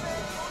this.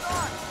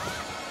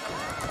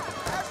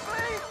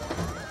 Ashley!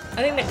 I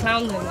think the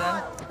clown's in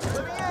there.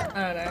 Let me in!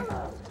 I don't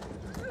know.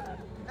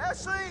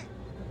 Ashley!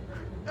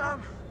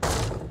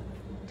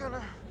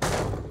 Gonna...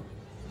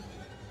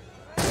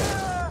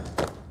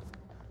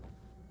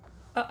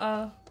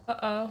 Uh-oh.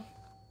 Uh-oh.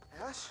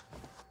 Ash?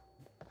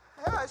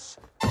 Ash!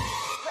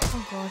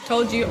 Oh god,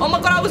 told you. Oh my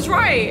god, I was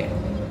right!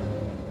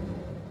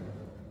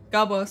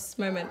 Girl boss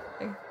moment.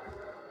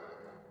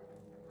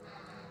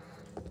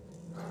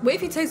 What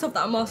if he takes off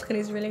that mask and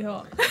he's really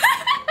hot?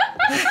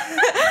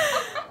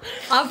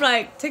 I'm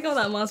like, take off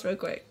that mask real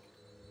quick.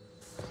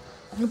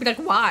 He'll be like,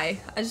 why?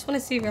 I just want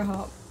to see if you're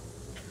hot.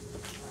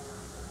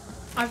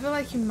 I feel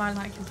like you might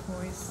like his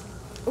voice.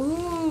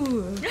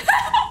 Ooh.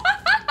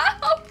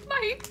 Oh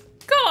my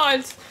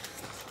god.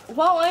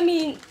 Well, I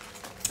mean,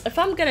 if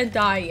I'm gonna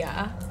die,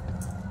 yeah,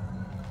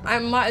 I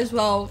might as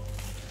well,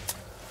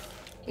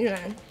 you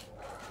know,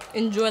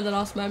 enjoy the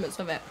last moments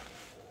of it.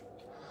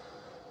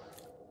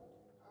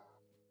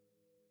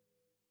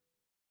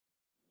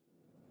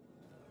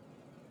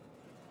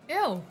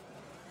 Ew.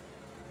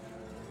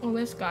 Oh,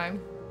 this guy.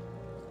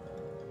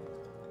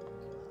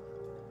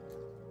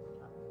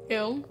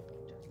 Ew.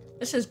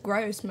 This is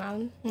gross,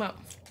 man. No.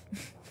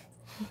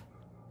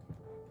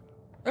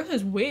 This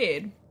is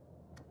weird.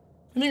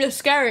 I mean, you're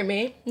scaring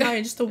me. No,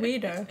 you're just a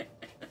weirdo. I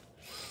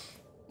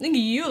think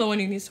you're the one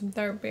who needs some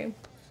therapy.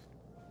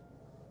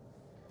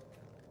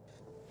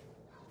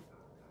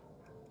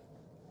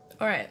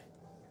 Alright.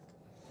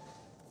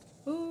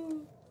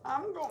 Ooh.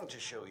 I'm going to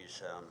show you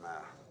some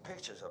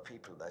pictures of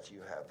people that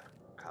you have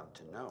come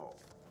to know.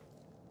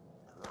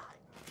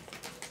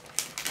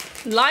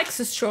 Like's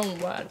a strong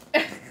word.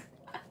 But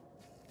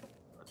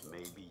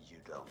maybe you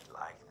don't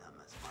like them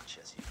as much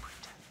as you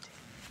pretend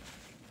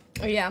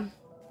to. Oh, yeah.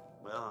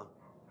 Well,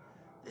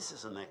 this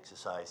is an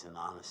exercise in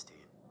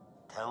honesty.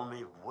 Tell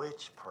me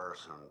which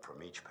person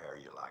from each pair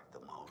you like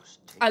the most.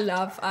 I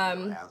love,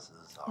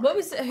 what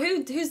was it?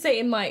 Who's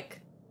dating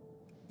Mike?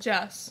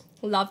 Jess.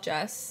 Love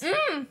Jess.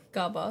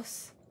 Girl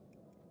boss.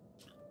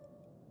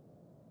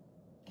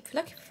 I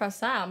feel like you prefer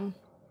Sam.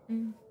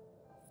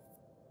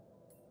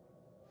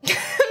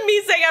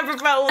 Me saying I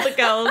prefer all the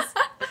girls.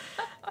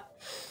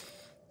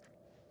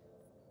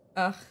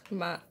 Ugh,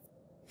 Matt.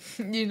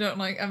 You don't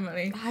like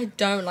Emily. I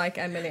don't like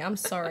Emily, I'm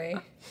sorry.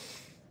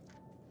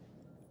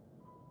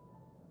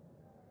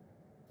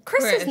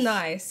 Chris is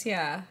nice,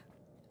 yeah.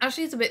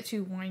 Actually, it's a bit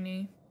too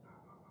whiny.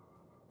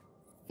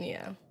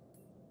 Yeah.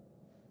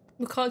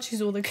 We can't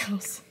choose all the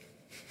girls.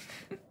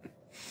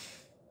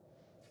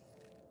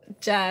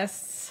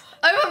 Jess.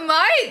 Over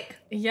Mike!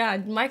 Yeah,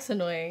 Mike's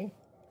annoying.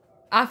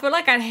 I feel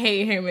like I'd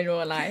hate him in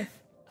real life.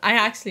 I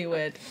actually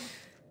would.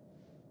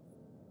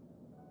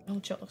 Oh,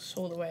 Josh,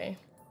 all the way.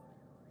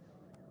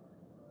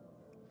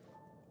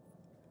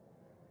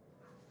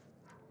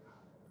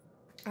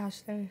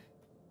 Ashley.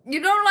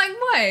 You don't like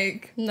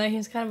Mike? No,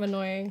 he's kind of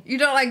annoying. You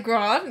don't like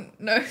Grant?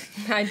 No.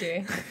 I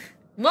do.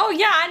 Well,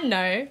 yeah, I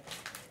know.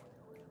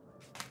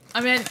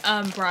 I meant,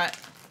 Brett.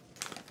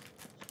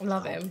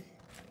 Love him.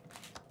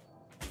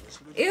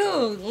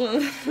 Ew.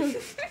 Who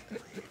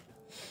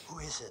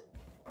is it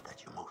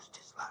that you most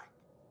dislike?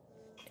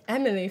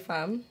 Emily,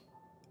 fam.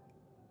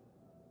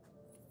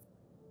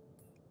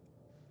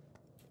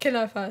 Kill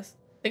her first.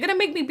 They're gonna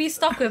make me be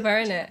stuck with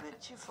her, innit?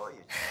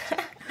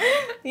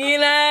 You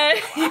know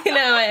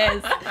it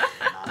is.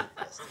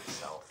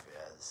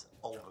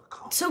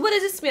 So what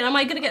does this mean? Am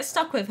I gonna get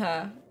stuck with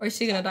her? Or is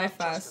she gonna die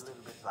first?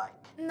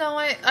 No,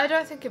 I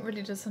don't think it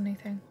really does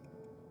anything.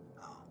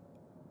 Oh,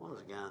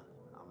 once again,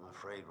 I'm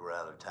afraid we're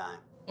out of time.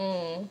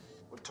 Mm.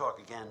 We'll talk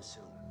again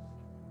soon.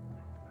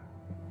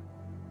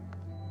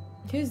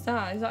 Who's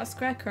that? Is that a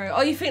scarecrow?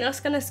 Oh, you think that's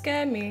gonna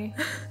scare me?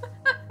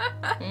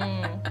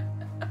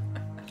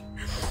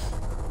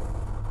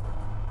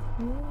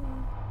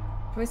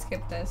 Can we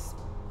skip this?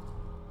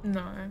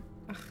 No.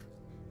 Ugh.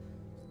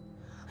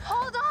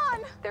 Hold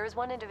on! There is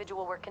one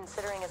individual we're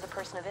considering as a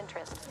person of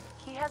interest.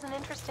 He has an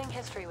interesting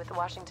history with the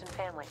Washington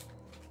family.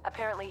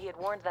 Apparently, he had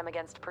warned them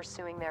against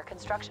pursuing their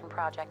construction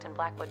project in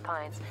Blackwood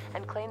Pines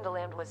and claimed the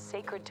land was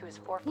sacred to his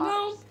forefathers.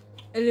 No.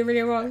 Is it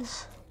really wrong?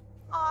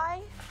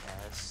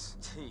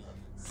 S-T.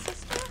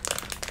 Sister?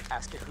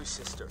 Ask it whose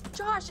sister.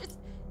 Josh,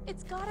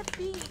 it's gotta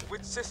be.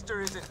 Which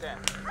sister is it then?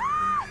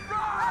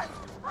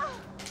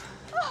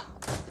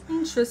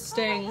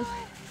 Interesting.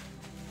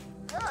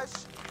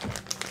 Ash!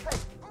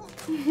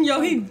 Yo,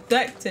 he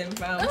decked him,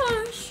 fam.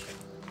 Gosh.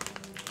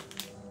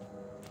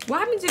 What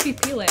happens if you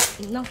peel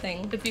it?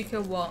 Nothing. If you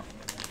kill what?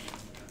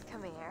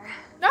 Come here.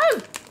 No!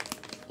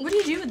 What do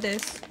you do with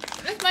this?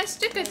 It's my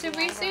sticker to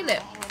reseal it.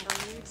 Handle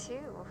you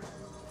too.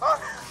 Ugh.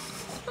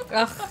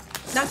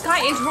 That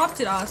guy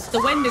interrupted us.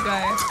 The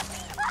Wendigo.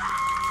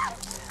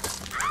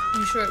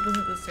 You sure it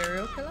wasn't the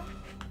serial killer?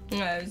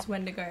 No, it was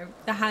Wendigo.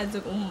 The hands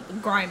are all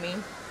grimy.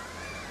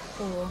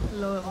 Or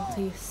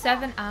loyalty.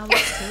 7 hours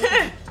too.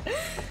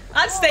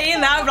 I'd stay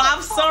in there, but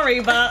I'm sorry,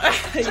 but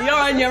you're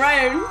on your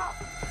own.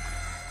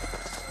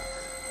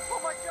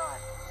 Oh my god!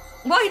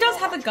 Well, he does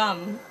have a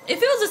gun.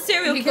 If it was a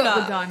serial He killer,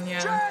 got the gun,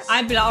 yeah.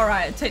 I'd be like,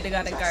 alright, take the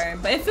gun and go.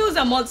 But if it was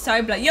a monster,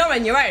 I'd be like, you're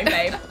on your own,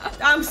 babe.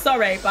 I'm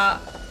sorry, but...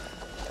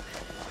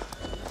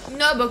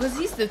 No, because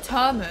he's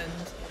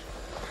determined.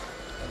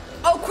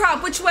 Oh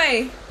crap, which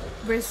way?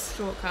 Wrist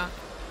shortcut.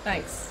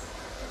 Thanks.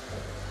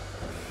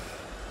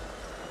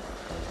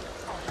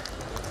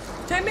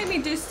 Don't make me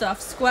do stuff.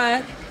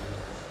 Square.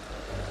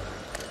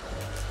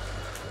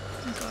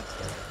 Oh god.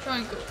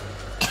 Triangle.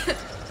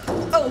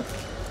 Oh!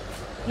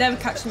 Never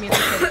catching me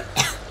like it.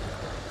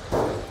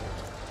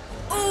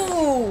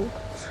 Oh!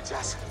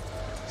 Jessica!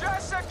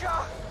 Jessica!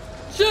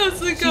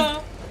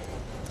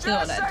 She's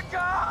not dead.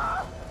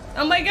 Jessica!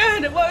 Oh my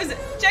god, what was it?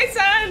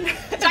 Jason!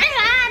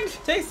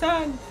 Jason!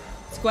 Jason!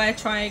 Square,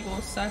 triangle,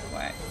 circle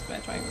X.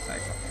 Square, triangle,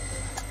 circle.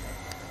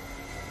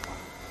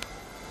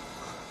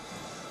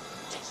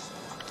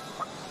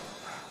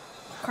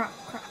 Crap,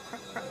 crap,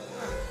 crap, crap.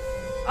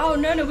 Oh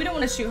no, no, we don't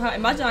want to shoot her.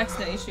 Imagine I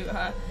accidentally shoot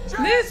her.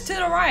 Move to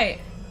the right.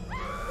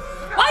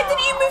 Why did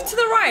you move to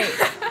the right?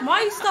 Why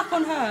are you stuck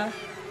on her?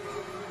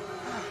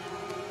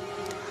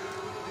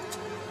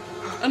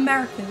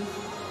 American.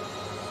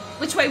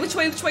 Which way? Which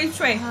way? Which way? Which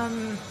way?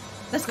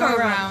 Let's go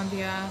around.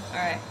 Yeah. All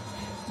right.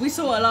 We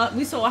saw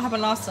what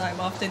happened last time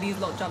after these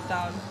lot jumped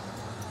down.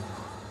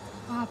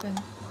 What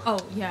happened? Oh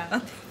yeah.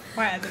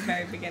 Right at the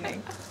very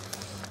beginning.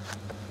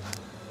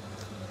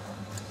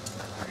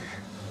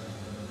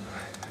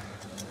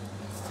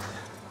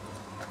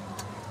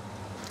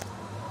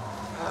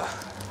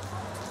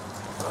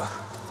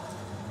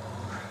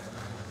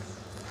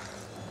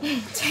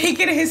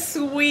 Taking his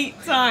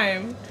sweet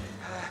time.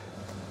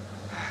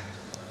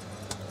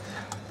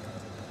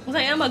 I was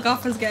like, Emma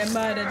Goffin's getting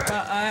murdered,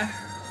 but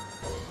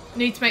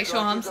Need to make sure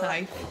I'm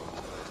safe.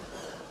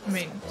 I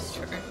mean, it's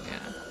true,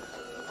 yeah.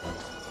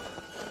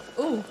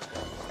 ooh.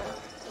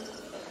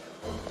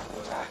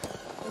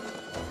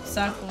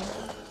 Circle.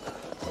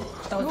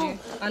 Told you.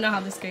 I know how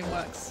this game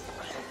works.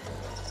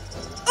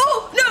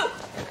 Oh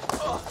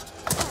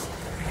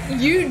no!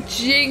 You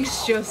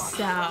jinxed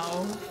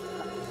yourself.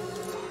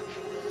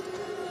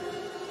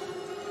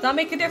 Does that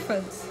make a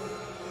difference?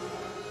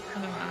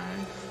 I don't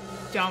know.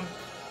 Jump.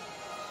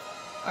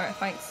 Alright,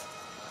 thanks.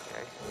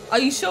 Okay. Are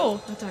you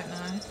sure? I don't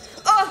know.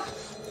 Oh!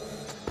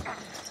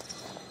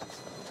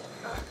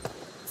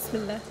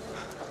 Bismillah.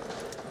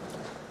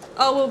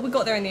 Oh, well, we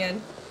got there in the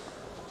end.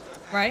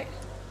 Right?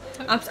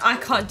 I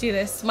can't do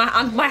this.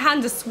 My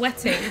hands are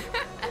sweating.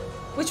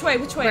 Which way?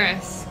 Which way?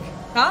 Risk.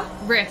 Huh?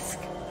 Risk.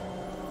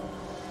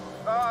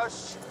 Oh,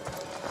 shit.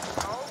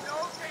 Oh,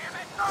 no, damn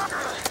it.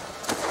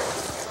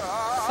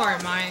 Sorry,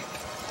 Mike.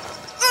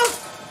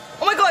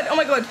 Oh my god! Oh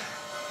my god!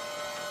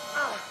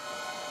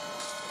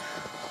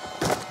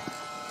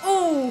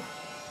 Oh!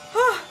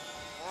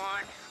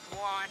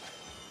 One.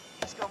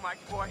 Let's go,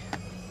 Mikey boy.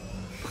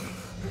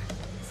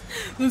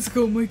 Let's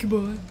go, Mikey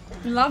boy.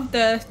 Love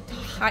the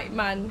hype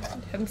man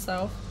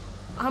himself.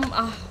 I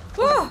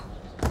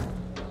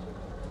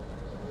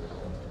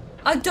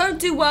don't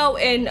do well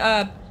in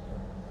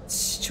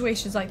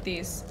situations like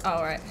these.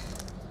 Oh, right.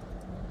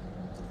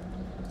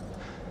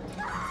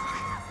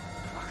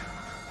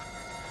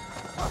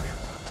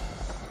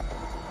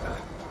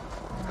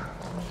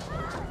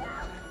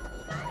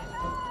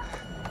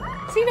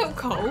 Is he not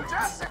cold?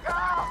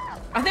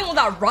 I think all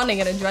that running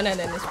and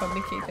adrenaline is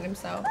probably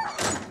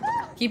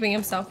keeping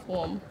himself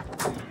warm.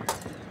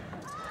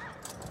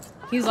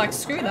 He's like,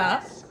 screw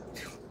that.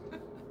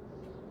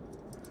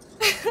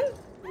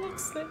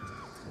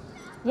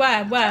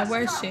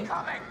 Where is she?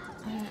 I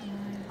don't know.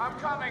 I'm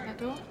coming. That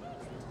door?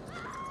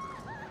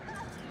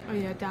 Oh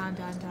yeah, down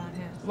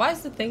here. Why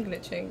is the thing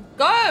glitching?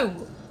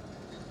 Go!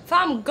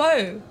 Fam,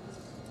 go!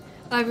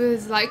 I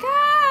was like,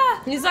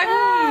 ah! He's like,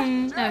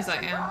 No, I was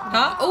like, yeah.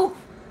 Huh? Oh!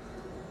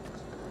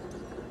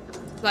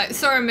 Like,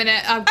 sorry a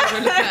minute, I've got to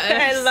look at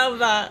this. I love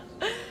that.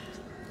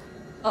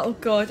 Oh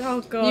god,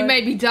 oh god. You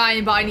may be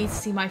dying, but I need to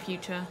see my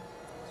future.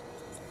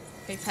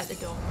 Okay, pet the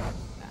dog.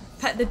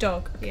 Pet the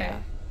dog. Okay.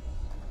 Yeah.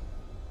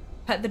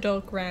 Pet the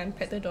dog, Ran.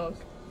 Pet the dog.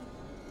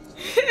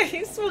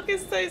 He's walking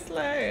so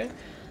slow.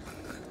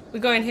 We're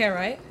going here,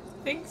 right?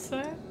 I think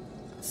so.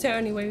 It's the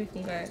only way we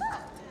can go.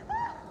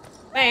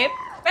 Babe!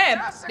 Babe!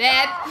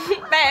 Babe!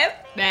 Babe!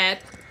 Babe.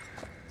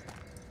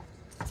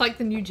 It's like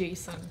the new G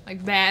song.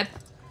 Like, babe.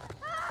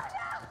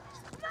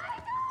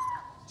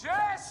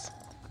 Jess!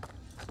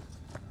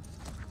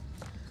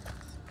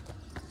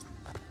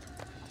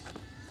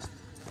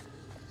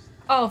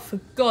 Oh, for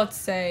God's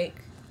sake.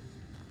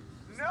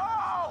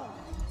 No!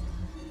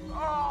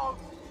 Oh,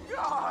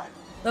 God!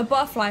 The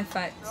butterfly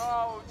effect.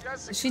 No,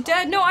 Jessica. Is she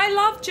dead? No, I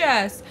love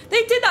Jess.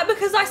 They did that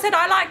because I said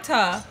I liked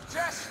her.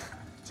 Jess!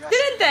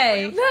 Didn't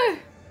they? No!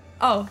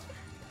 Oh.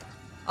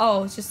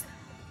 Oh, it's just...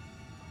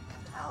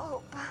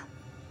 Help.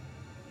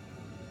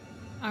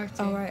 RT.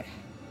 Oh, right.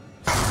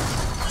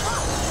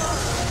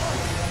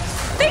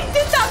 They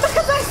did that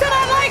because I said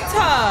I liked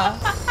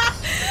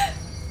her.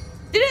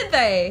 Didn't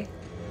they?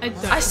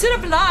 I should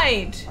have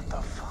lied. What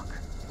the fuck?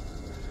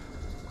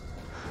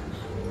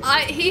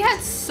 He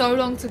had so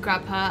long to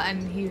grab her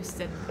and he was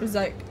still. It was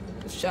like,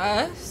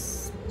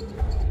 Jess.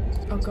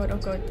 Oh god, oh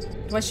god.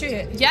 Do I shoot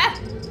it? Yeah!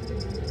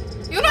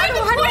 You're not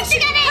even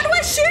pointing at it! How do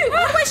I shoot?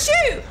 How do I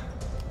shoot?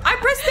 I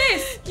pressed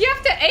this. You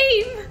have to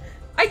aim!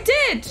 I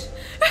did.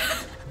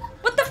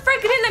 What the frick?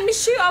 It didn't let me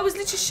shoot. I was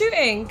literally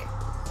shooting.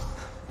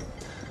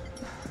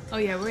 Oh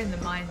yeah, we're in the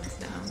mines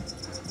now.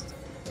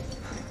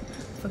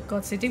 For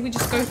God's sake, did we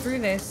just go through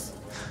this?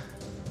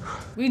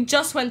 We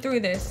just went through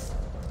this.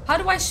 How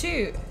do I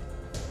shoot?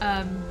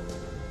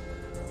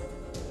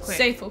 Quick.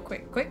 Safe or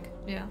quick? Quick?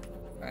 Yeah.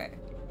 Right.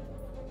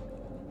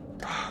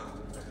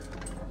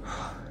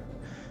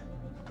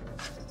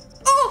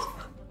 Oh!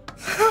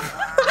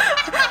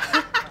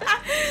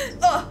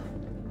 Oh!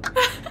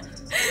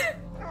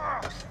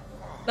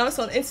 That was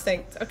on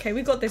instinct. Okay,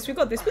 we got this. We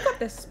got this. We got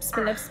this.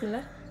 Bismillah,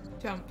 bismillah.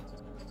 Jump.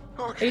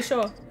 Are you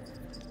sure?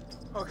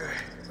 Okay.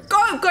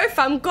 Go, go,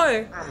 fam,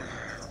 go.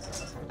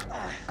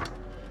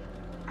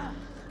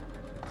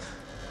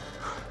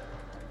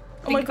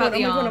 Oh my Think god, about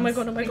oh the my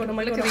god, oh my arms. god, oh my god, oh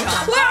my Look god. at the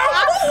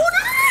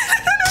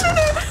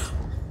arms.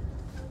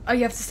 Oh,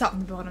 you have to start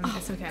from the bottom.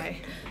 It's okay.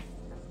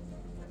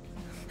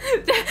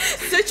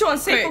 Switch on,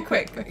 safe or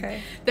quick?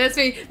 Okay. There's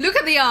me. Look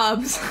at the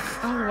arms.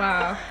 Oh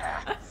wow.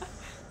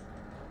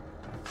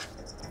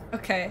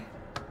 Okay.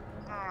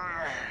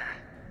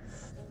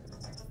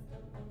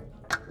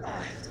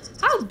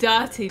 How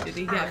dirty did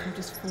he get from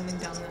just falling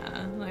down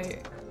there?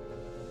 Like,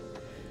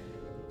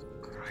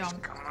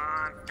 jump. Come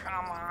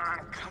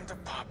on, come to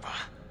Papa.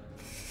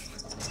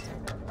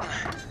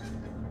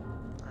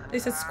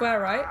 This is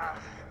square, right?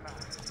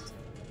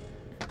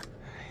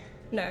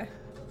 No.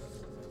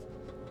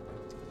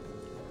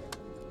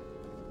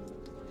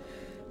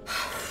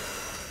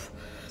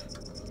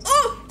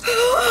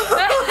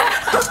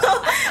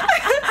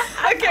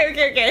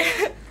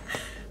 Okay.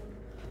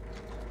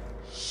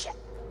 Shit.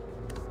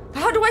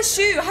 How do I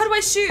shoot? How do I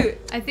shoot?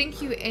 I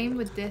think you aim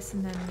with this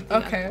and then the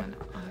Okay. other one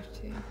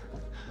R2.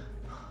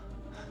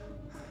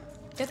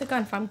 Get the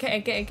gun, fam.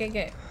 Get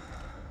it.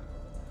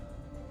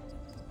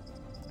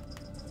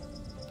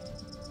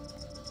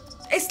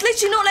 It's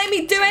literally not letting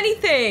me do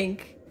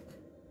anything.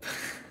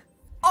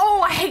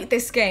 Oh, I hate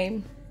this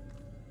game.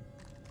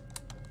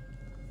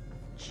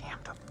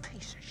 Jammed a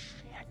piece of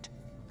shit. You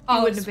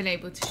Oh, wouldn't have been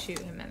able to shoot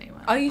him anyway.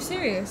 are you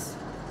serious?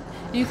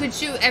 You could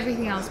shoot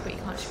everything else, but you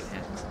can't shoot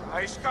him.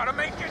 I just gotta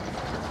make it.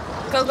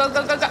 Go.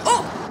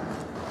 Oh!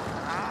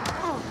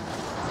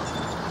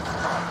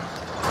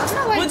 I don't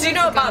know why What do you he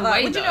know throws the gun about that?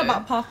 away, What do you know though.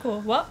 about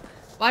parkour? What?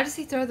 Why does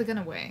he throw the gun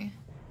away?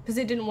 Because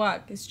it didn't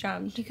work. It's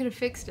jammed. He could have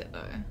fixed it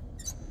though.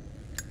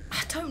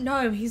 I don't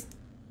know. He's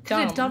Could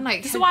have dumb. done,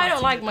 like, This is why I don't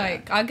headbutting like with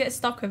Mike. I get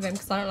stuck with him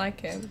because I don't like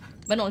him.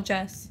 But not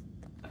Jess.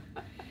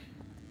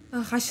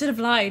 Ugh, I should have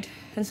lied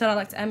and said I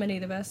liked Emily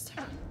the best.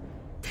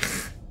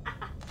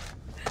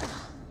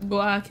 But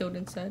I killed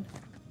instead.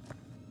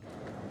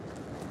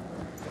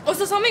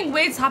 Also, something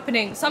weird's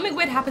happening. Something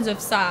weird happens with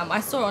Sam.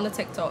 I saw it on a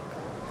TikTok.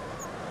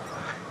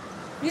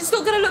 You're just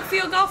not gonna look for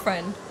your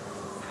girlfriend.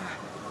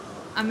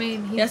 I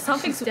mean, he's Yeah,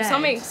 something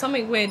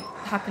dead. weird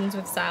happens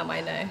with Sam.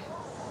 I know.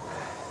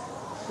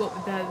 What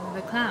with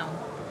the clown?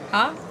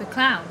 Huh? The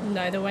clown.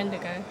 No, the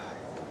Wendigo.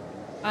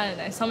 I don't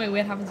know. Something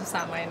weird happens with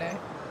Sam. I know.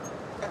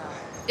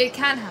 It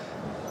can happen,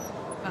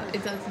 but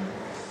it doesn't.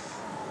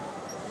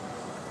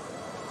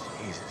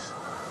 Jesus.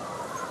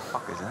 What the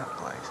fuck is that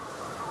place?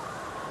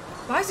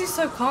 Why is he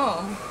so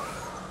calm?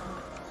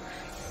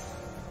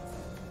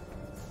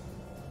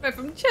 Right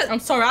from Jess. I'm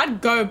sorry.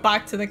 I'd go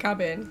back to the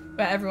cabin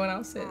where everyone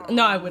else is.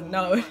 No, I wouldn't.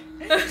 No.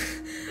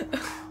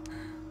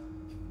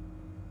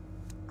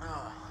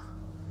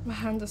 My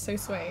hands are so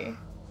sweaty.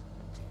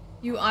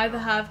 You either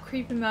have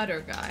creepy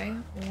murder guy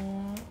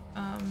or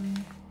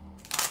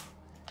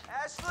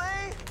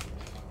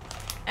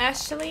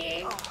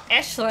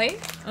Ashley?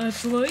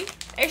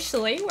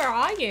 Ashley, where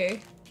are you?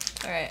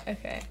 All right.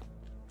 Okay.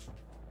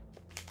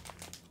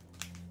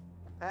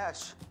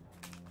 Ash.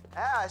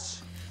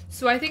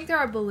 So I think there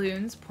are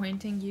balloons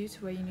pointing you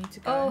to where you need to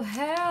go. Oh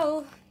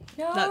hell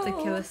no. That the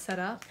killer set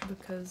up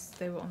because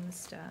they were on the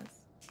stairs.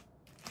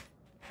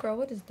 Girl,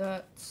 what is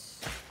that?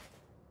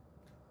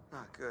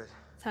 Not good.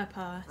 It's her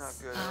purse. Not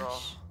good at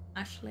all.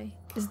 Ashley.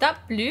 Is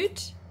that blood?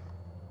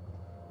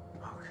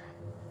 Okay.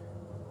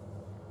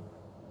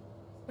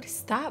 What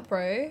is that,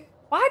 bro?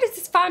 Why does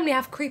this family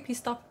have creepy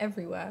stuff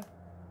everywhere?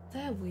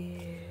 They're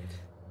weird.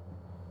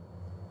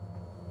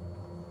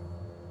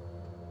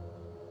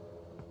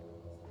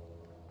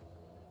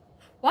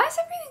 Why is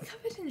everything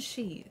covered in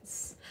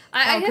sheets?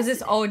 I Because guess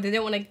it's old. They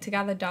didn't want to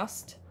gather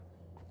dust.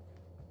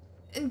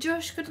 and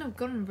Josh couldn't have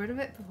gotten rid of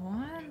it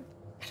beforehand.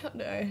 I don't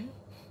know.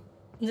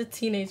 He's a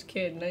teenage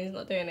kid and he's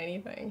not doing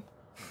anything.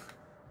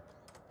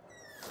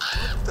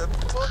 What the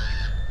fuck?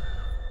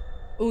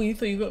 Oh, you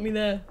thought you got me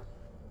there.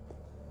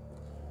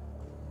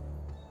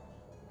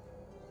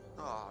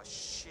 Oh,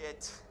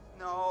 shit.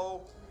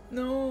 No.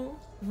 No.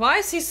 Why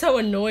is he so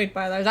annoyed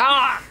by those?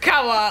 Ah,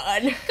 come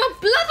on.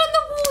 Got blood on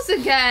the walls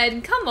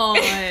again. Come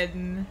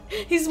on.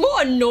 He's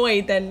more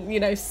annoyed than, you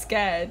know,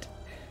 scared.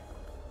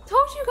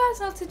 Told you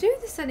guys not to do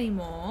this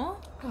anymore.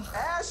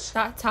 Ash?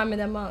 That time of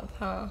the month,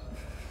 huh?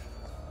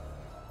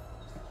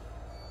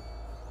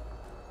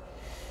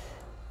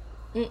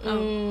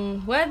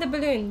 Where are the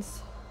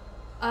balloons?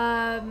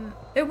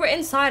 They were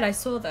inside, I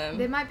saw them.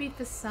 They might be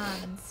for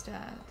Sam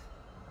instead.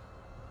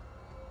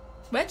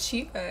 Where'd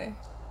she go?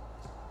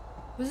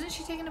 Wasn't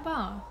she taking a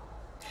bath?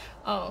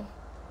 Oh.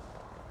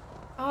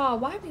 Oh,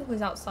 why are we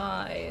always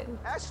outside?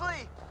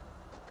 Ashley!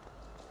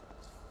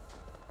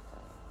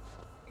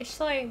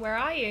 Ashley, where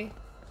are you?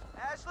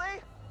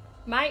 Ashley?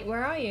 Mate,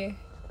 where are you?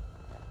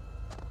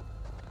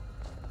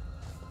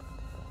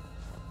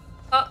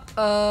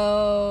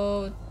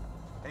 Uh-oh.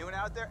 Anyone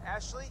out there?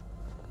 Ashley?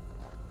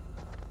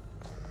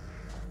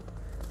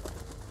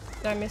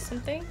 Did I miss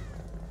something?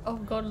 Oh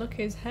god, look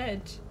his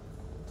head.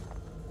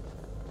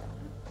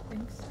 I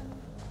think so.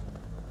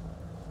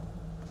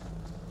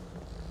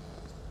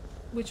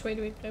 Which way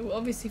do we go? We'll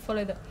obviously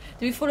follow the...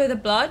 Do we follow the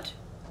blood?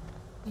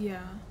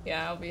 Yeah.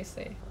 Yeah,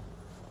 obviously.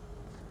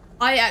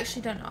 I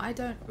actually don't know. I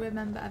don't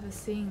remember ever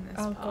seeing this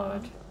Oh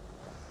part. god.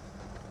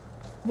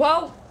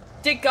 Well,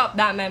 dig up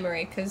that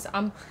memory, because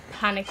I'm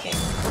panicking.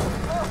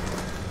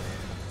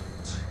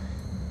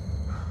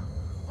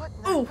 What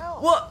in the Oh, hell?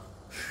 what?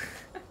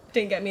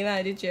 Didn't get me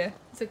there, did you?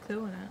 There's a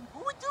clue on it.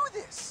 Who would do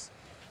this?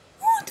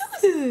 Who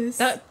do this?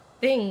 That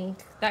thing,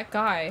 that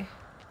guy.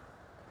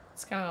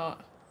 It's kind of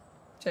hot.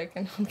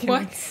 Joking. I'm kidding.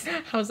 What?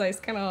 I was like, it's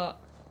kind of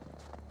hot.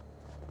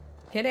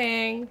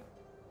 Kidding.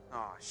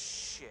 Oh,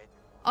 shit.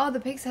 Oh, the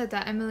pig's head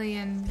that Emily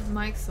and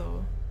Mike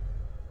saw.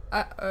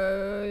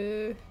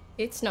 Uh-oh.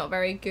 It's not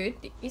very good,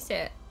 is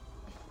it?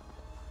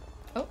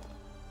 Oh,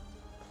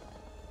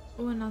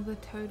 Oh, another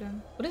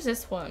totem. what is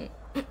this one?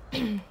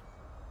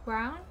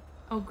 Brown?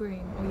 Oh,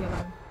 green. Or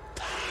yellow.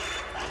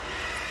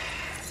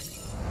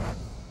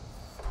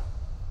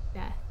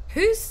 Yeah.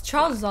 Whose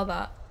trousers are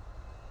that?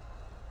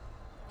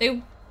 They... I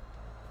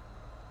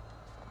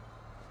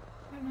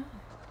don't know.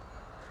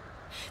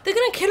 They're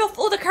gonna kill off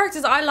all the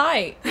characters I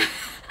like.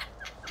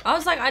 I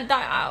was like,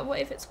 what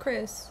if it's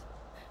Chris?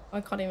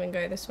 I can't even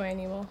go this way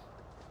anymore.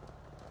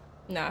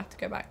 No, I have to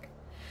go back.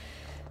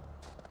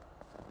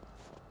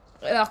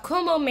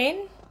 Come on,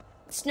 man.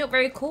 It's not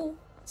very cool.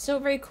 It's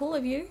not very cool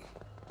of you.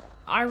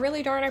 I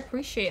really don't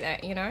appreciate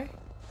that, you know?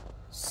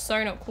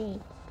 So not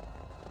cool.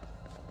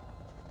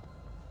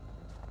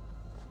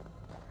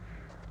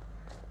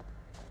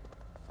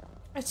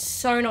 It's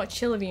so not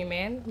chill of you,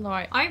 man.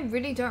 Like, I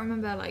really don't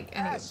remember like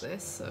any of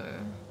this, so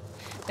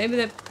maybe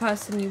the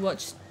person you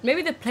watched,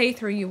 maybe the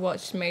playthrough you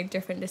watched made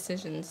different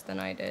decisions than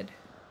I did.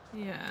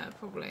 yeah,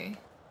 probably.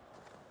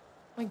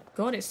 My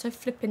god, it's so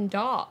flippin'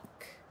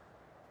 dark.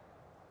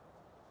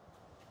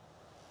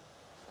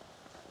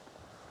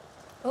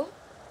 Oh,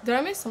 did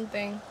I miss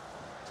something?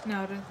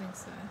 No, I don't think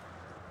so.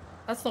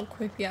 That's not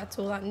creepy at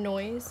all, that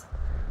noise.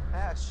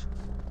 Ash.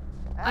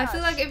 I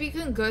feel Ash. like if you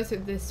can go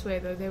through this way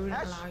though, they wouldn't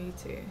Ash. allow you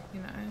to, you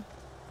know.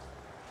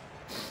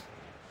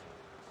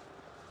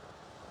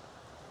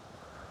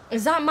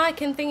 Is that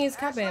Mike in Thingy's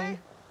cabin? Ashley?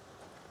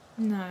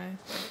 No.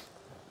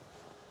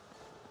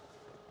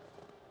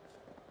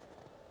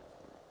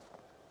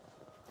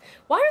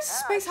 Why does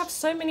this place have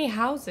so many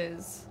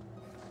houses?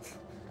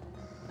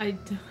 I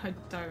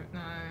don't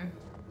know.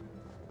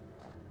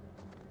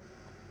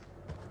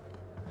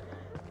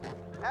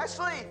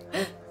 Ashley!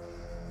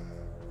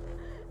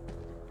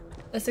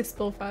 Let's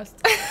explore first.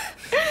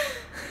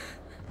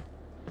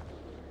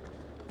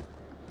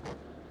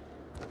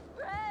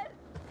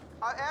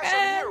 Ash,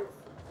 I'm here.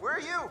 Where are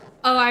you?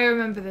 Oh, I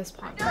remember this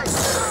part. God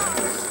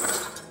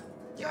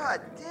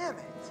damn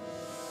it.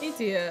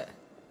 Idiot.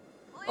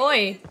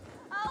 Oi.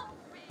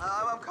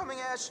 I'm coming,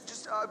 Ash.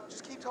 Just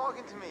keep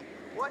talking to me.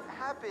 What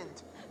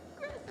happened?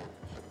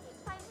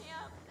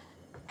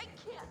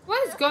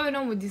 What is going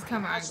on with these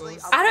camera Ashley,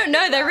 angles? I don't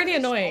know, they're really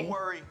Don't annoying.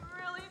 worry.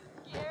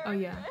 Oh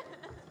yeah.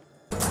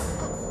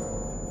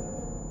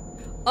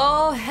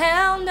 Oh,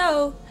 hell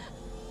no.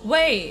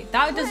 Wait,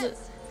 that doesn't...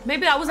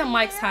 Maybe that wasn't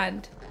Mike's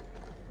hand.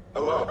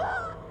 Hello,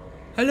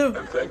 Hello.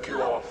 and thank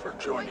you all for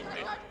joining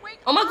me.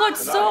 Oh my god,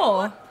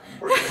 Saw.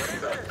 We're going to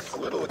conduct a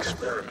little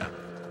experiment,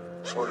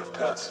 sort of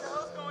test.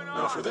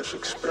 Now, for this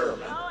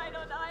experiment,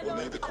 we'll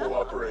need the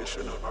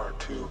cooperation of our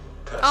two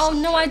test Oh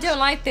no, I don't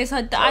like this.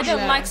 I don't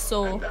Yeah. like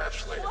Saw. and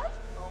Ashley.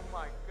 Oh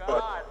my god.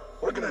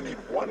 But we're going to need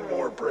one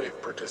more brave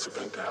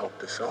participant to help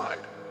decide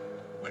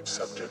which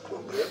subject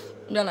will live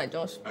I don't like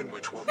Josh. and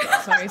which will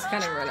die. Sorry, it's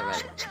kind of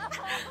irrelevant.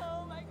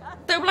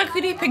 They'll be like, who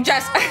do you pick,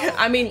 Jess?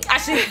 I mean,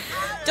 Ashley.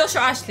 Josh or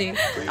Ashley?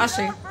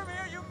 Ashley.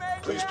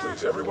 Please,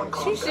 everyone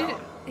calm down.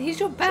 He's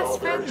your all best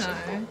very friend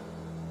though. simple.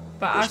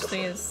 But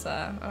Ashley is,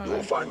 I don't You'll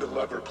know. find a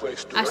lever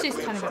placed directly Ashley's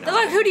in kind of front They're of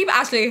like, who do you pick,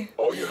 Ashley?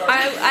 All you have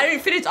to I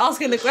didn't finish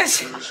asking the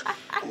question. choose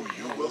who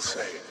you will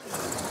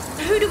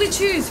save. Who do we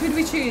choose? Who do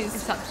we choose?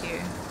 It's up to you.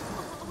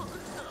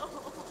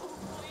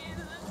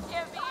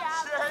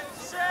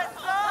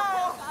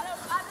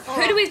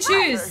 Who do we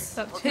choose?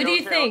 Who do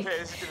you think?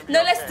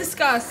 No, let's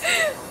discuss.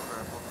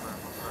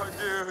 Oh,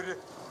 dude,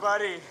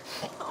 buddy.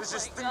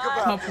 Just think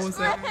about I'll this pause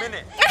for it. a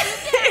minute.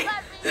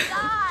 Let me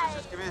die.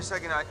 Give me a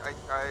second. I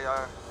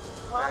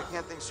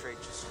can't think straight.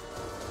 Just.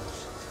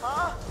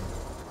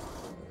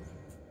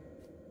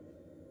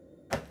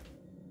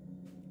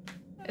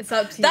 It's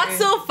up to you.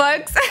 That's all,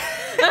 folks.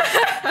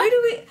 Who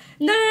do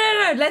we?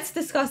 No. Let's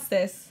discuss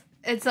this.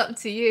 It's up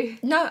to you.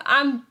 No,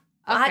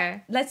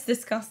 Okay. let's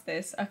discuss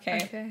this. Okay.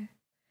 Okay.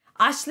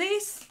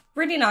 Ashley's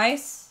really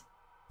nice.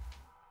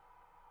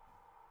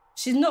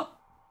 She's not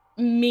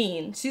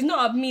mean. She's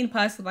not a mean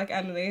person like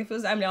Emily. If it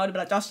was Emily, I would have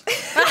been like, Josh.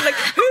 I'm like,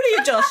 who are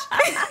you, Josh?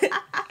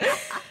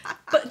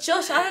 But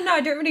Josh, I don't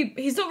know,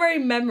 he's not very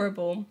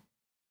memorable.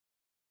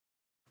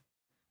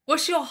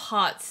 What's your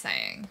heart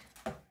saying?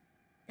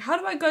 How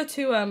do I go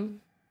to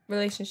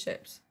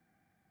relationships?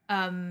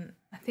 I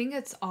think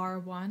it's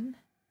R1.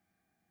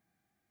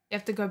 You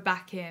have to go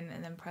back in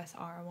and then press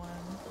R1.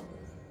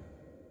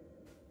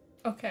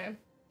 Okay.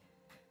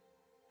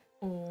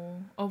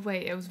 Oh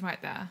wait, it was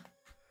right there.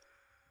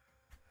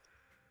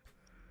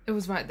 It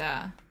was right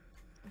there.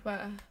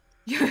 Where?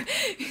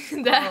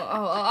 There.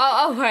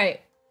 Oh,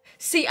 right.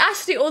 See,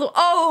 Ashley,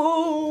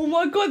 oh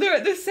my god, they're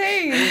at the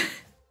same.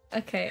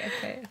 Okay.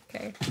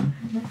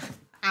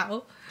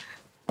 Ow.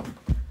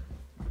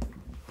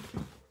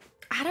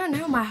 I don't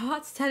know, my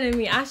heart's telling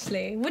me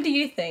Ashley. What do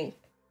you think?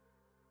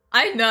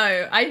 I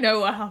know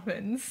what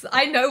happens.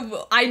 I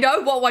know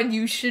what one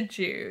you should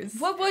choose.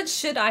 What one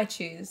should I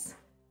choose?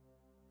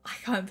 I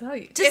can't tell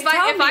you. Just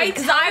tell me,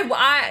 because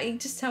I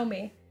just tell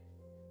me.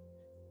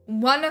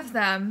 One of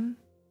them,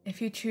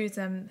 if you choose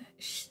them,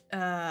 if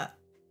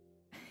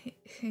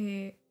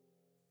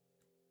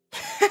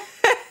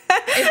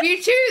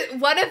you choose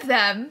one of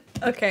them,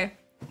 okay.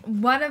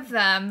 One of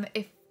them,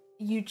 if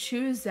you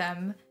choose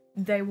them,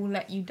 they will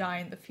let you die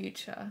in the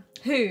future.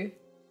 Who?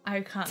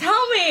 I can't.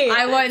 Tell me.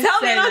 I won't tell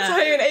say me. And I'll that.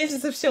 tell you an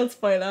Agents of Shield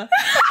spoiler.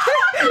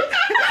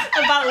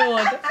 About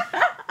Ward.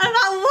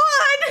 About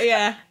what?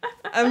 Yeah,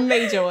 a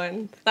major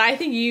one that I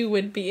think you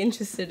would be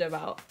interested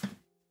about.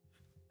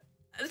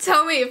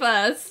 Tell me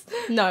first.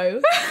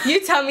 No,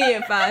 you tell me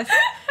it first.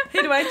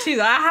 Who do I choose?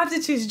 I have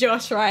to choose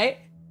Josh, right?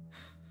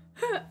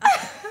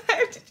 I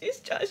have to choose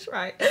Josh,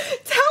 right?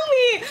 Tell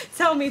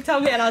me,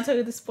 and I'll tell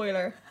you the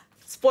spoiler.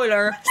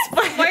 Spoiler.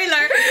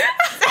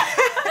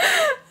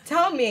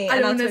 Tell me, I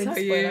and don't I'll want to tell tell you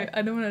the you. spoiler.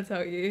 I don't want to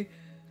tell you.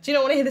 Do you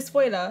not want to hear the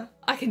spoiler?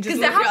 I can just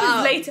because look it it happens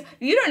up. later.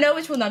 You don't know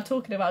which one I'm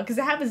talking about because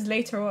it happens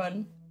later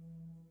on.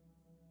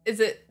 Is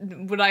it?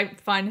 Would I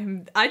find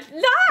him?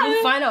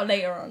 You'll find out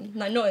later on,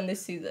 like not in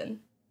this season.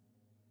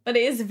 But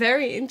it is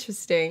very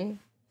interesting.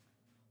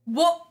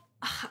 What?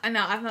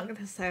 No, I'm not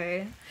gonna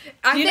say.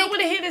 You don't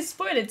want to hear this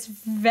spoiler. It's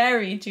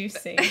very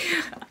juicy.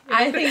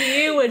 I think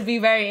you would be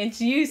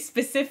you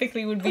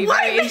specifically would be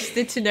very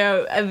interested to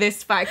know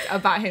this fact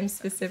about him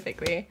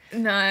specifically.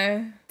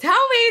 No.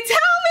 Tell me.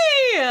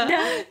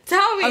 No.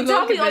 Tell me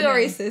giving or you're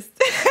in. racist.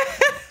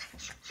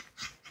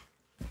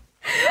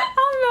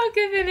 I'm not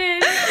giving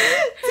in.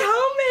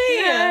 Tell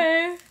me.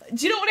 No.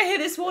 Do you not want to hear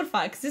this Ward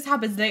fact? Because this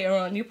happens later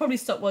on. You'll probably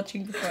stop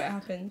watching before it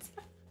happens.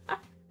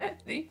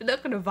 You're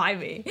not gonna buy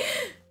me.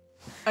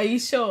 Are you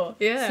sure?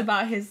 Yeah. It's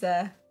about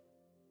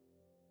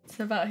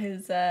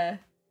his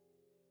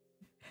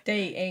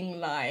dating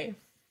life.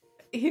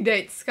 He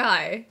dates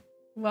Sky.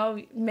 Well,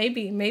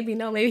 maybe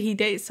no. Maybe he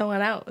dates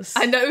someone else.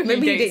 I know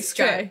maybe he dates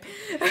Sky.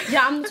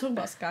 Yeah, I'm not talking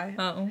about Sky.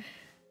 Oh.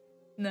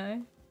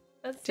 No.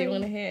 Do you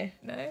want to hear?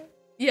 No.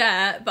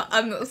 Yeah, but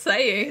I'm not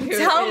saying.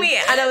 Tell me,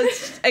 and I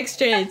was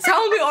exchange.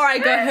 Tell me, or I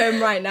go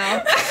home right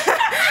now.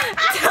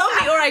 Tell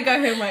me, or I go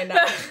home right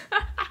now.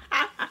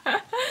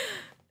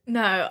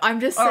 No, I'm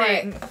just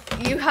saying.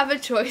 Right. You have a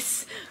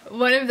choice.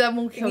 One of them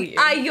will kill you.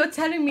 You're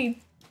telling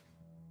me.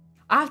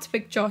 I have to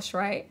pick Josh,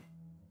 right?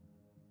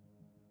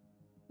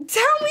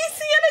 Tell me,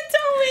 Sienna.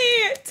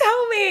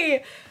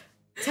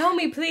 Tell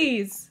me,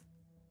 please.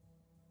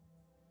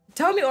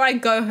 Tell me, or I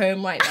go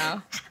home right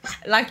now.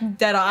 Like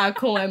dead, I'll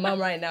call my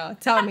mum right now.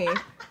 Tell me.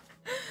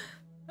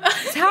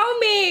 Tell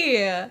me.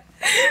 No,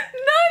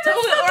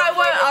 tell me, or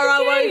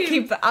I won't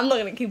keep. I'm not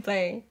gonna keep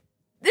playing.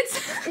 It's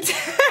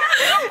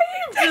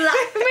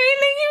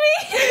blackmailing me.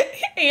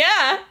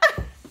 Yeah,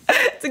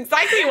 it's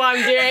exactly what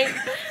I'm doing.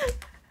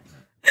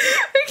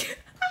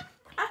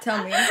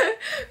 Tell me,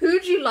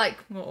 who'd you like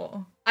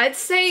more? I'd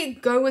say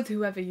go with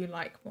whoever you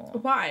like more.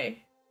 Why?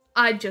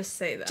 I'd just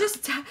say that.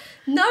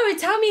 No,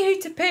 tell me who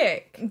to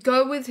pick.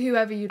 Go with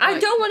whoever you like. I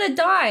don't want to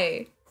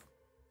die.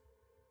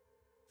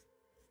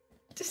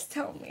 Just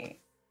tell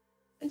me.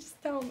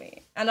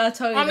 And I'll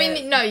tell you. I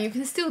mean, no, you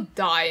can still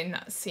die in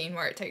that scene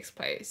where it takes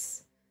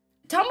place.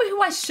 Tell me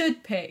who I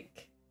should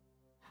pick.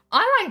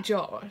 I like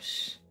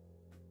Josh.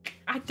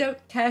 I don't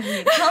care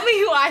who. Tell me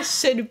who I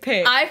should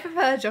pick. I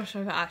prefer Josh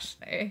over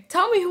Ashley.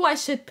 Tell me who I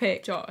should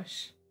pick.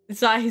 Josh.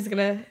 So Ashley's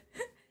gonna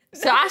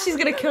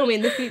kill me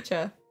in the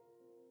future.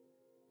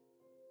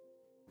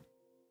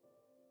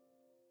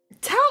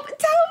 Tell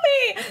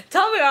me,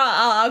 or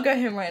I'll go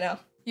home right now.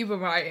 You were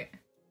right.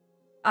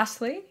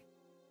 Ashley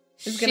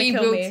is gonna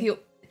kill me.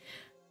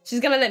 She's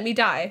gonna let me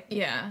die.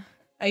 Yeah.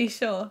 Are you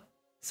sure?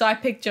 So I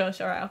pick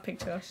Josh. All right, I'll pick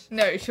Josh.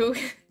 No, she'll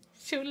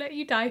let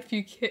you die if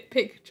you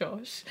pick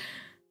Josh.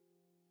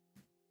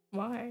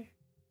 Why?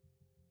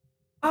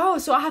 Oh,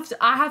 so I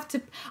have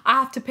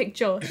to pick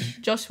Josh.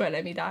 Josh won't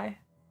let me die.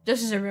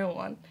 Josh is a real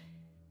one.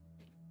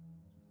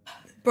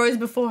 Bros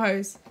before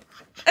hoes.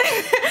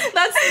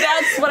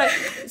 that's what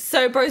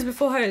so bros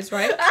before hoes,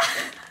 right?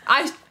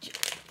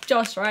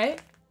 Josh, right?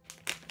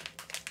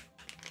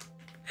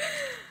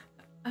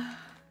 Oh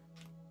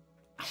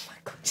my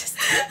god, just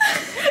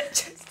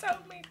tell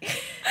me.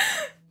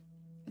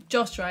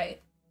 Josh,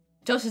 right?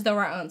 Josh is the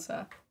right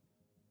answer.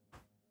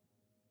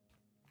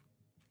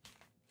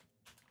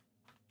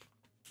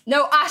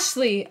 No,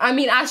 Ashley. I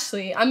mean,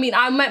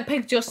 I meant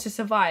pick Josh to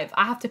survive.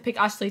 I have to pick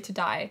Ashley to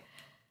die.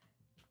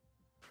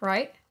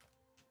 Right?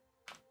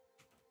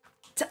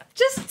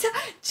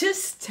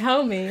 Just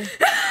tell me.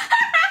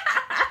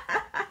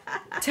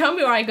 Tell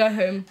me or I go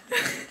home.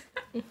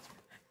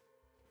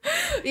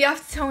 You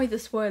have to tell me the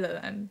spoiler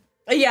then.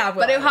 Yeah,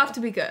 But it'll have to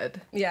be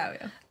good.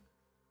 Yeah.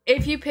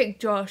 If you pick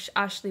Josh,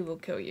 Ashley will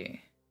kill you.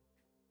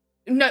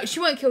 No, she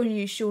won't kill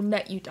you, she'll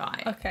let you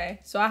die. Okay,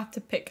 so I have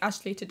to pick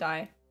Ashley to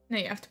die. No,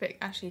 you have to pick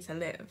Ashley to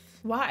live.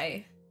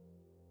 Why?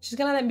 She's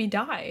gonna let me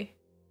die.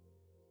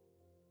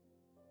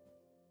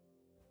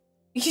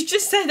 You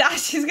just said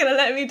Ashley's gonna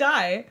let me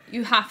die.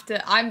 You have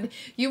to.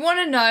 You want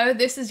to know?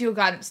 This is your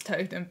guidance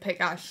totem.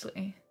 Pick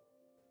Ashley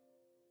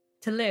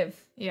To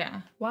live.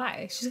 Yeah.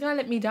 Why? She's gonna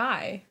let me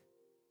die.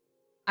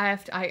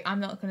 I'm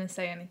not gonna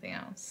say anything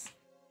else.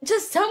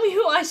 Just tell me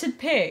who I should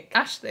pick.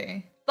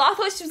 Ashley. But I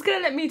thought she was gonna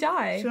let me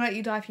die. She'll let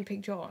you die if you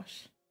pick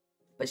Josh.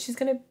 But she's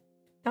gonna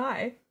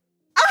die.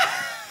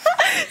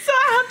 So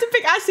I have to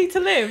pick Ashley to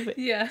live.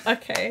 Yeah.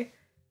 Okay.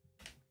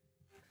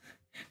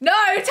 No,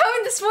 tell me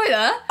the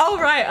spoiler. Oh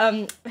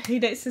right. He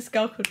dates this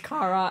girl called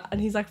Kara, and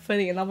he's like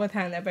fully in love with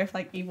her, and they're both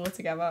like evil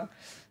together,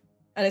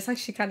 and it's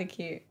actually kind of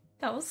cute.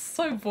 That was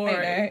so boring.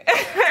 I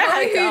Tell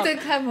me know. who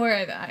the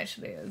Clamora that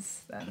actually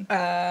is then.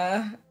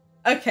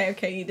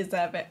 Okay, you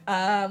deserve it.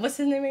 What's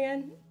his name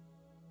again?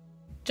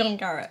 John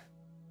Garrett.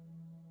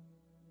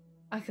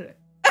 I could.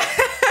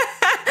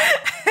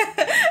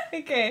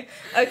 Okay.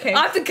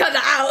 I have to cut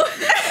that out.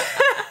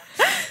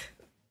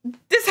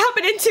 This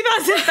happened in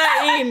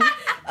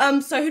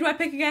 2013. So who do I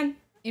pick again?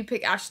 You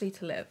pick Ashley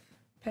to live.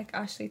 Pick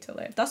Ashley to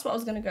live. That's what I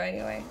was gonna go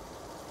anyway.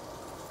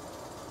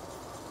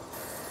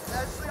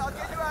 Ashley, I'll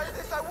get you out of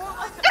this. I won't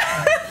let you.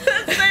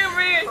 That's so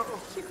rude.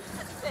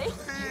 Thank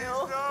you.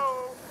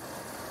 No.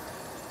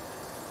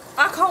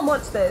 I can't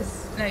watch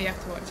this. No, you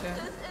have to watch it.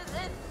 This is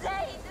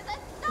insane. This is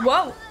not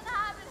Whoa. supposed to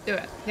happen. Do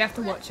it. You have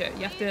to watch it.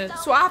 You have to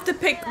So I have to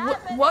pick.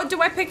 What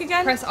do I pick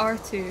again? press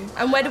R2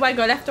 And where do I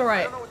go? Left or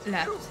right?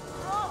 left.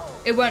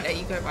 It won't let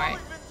you go right.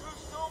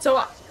 So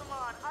Come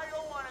on, I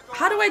don't want to go.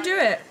 how do I do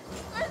it?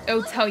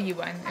 It'll tell you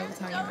when. It will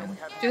tell you when.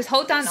 Just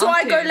hold down So R2.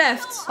 I go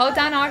left. Hold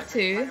down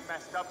R2.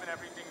 Messed up and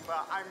everything,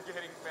 but I'm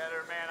getting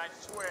better, man. I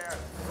swear.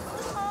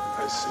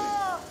 I see.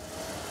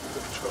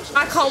 You've chosen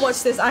I can't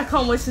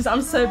watch this.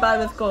 I'm so bad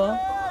with gore.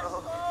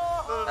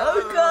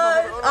 Oh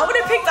god. I would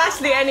have picked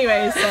Ashley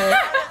anyway, so. Sorry.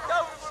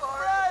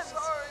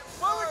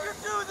 Why would you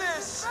do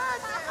this?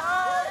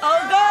 Oh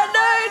god,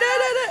 no.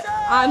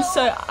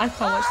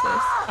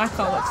 I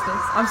can't watch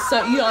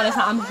this. You don't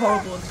understand, I'm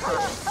horrible with gore.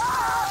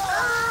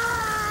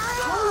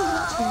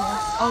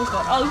 Oh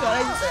god,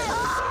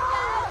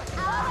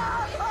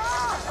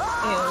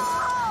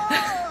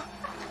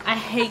 Ew. I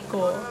hate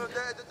gore.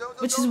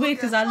 Which is weird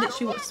because I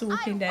literally watched The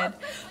Walking Dead.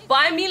 But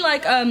I mean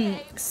like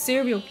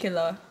serial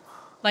killer.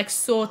 Like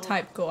Saw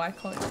type gore I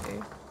can't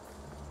do.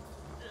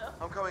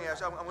 I'm coming,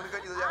 Ash. I'm gonna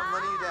get you down. I'm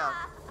running you down.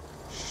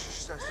 Shh,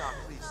 stop,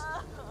 please.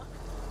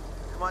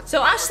 Come on.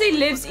 So Ashley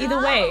lives either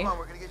way. Come on,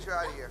 we're gonna get you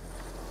out of here.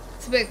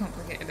 It's a bit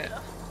complicated.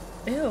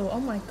 Ew, oh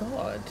my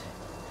god.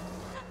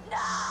 You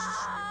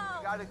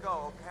gotta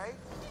go, okay?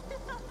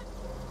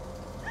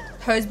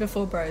 Hoes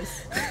before bros.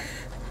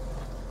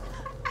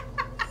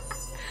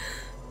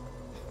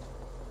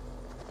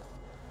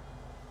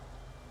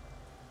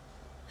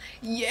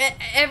 Yeah,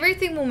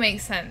 everything will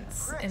make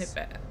sense in a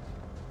bit.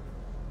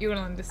 You will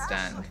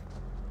understand.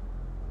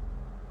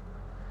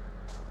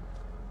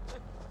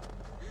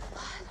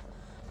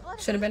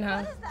 Should have been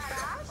her. What is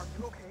that, Ash? Are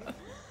you okay?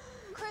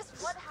 Chris,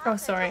 what Oh,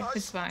 happened? sorry.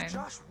 It's fine.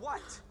 Josh,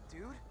 what?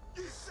 Dude?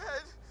 You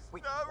said.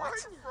 Wait, not what?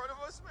 right in front of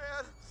us,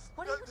 man.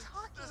 What are you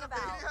talking There's about?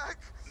 a maniac.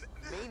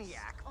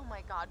 Maniac? Oh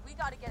my god, we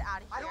gotta get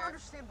out of here. I don't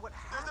understand what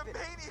There's a happened.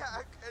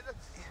 maniac, and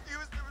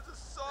there was a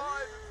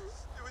sign.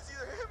 It was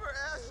either him or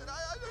Ash, and I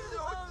don't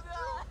know what to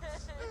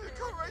do. It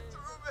come right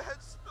through, man,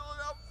 spilling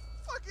out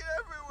fucking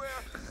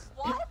everywhere.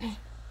 What?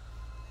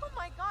 Oh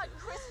my god,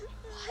 Chris,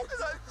 what?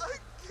 And I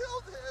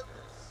killed him.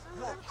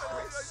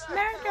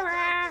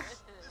 Murderer!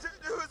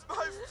 It was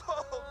my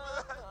fault,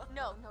 man.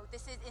 No,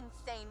 this is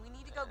insane. We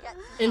need to go get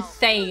some help.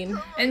 Insane.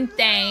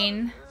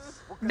 Insane.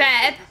 We're gonna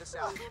Babe. figure this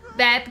out.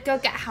 Babe, go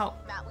get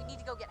help. Matt, we need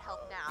to go get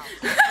help now.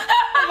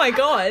 Oh my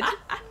god.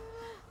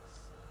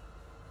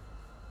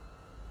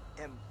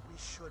 And we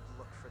should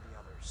look for the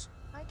others.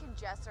 Mike and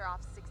Jess are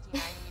off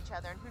 69ing each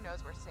other, and who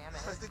knows where Sam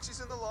I is. think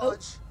she's in the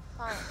lodge.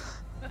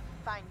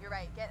 Fine, you're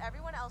right. Get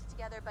everyone else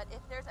together, but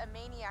if there's a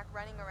maniac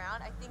running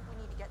around, I think we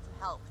need to get some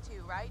help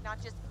too, right?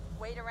 Not just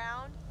wait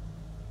around.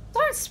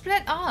 Don't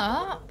split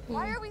up.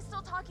 Why are we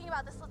still talking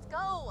about this? Let's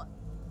go.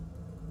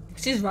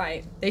 She's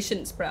right. They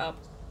shouldn't split up.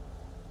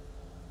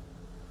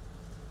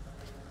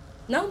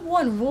 Number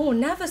one rule,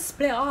 never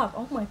split up.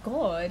 Oh my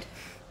god.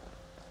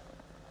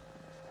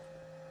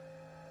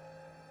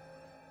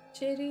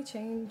 Chitty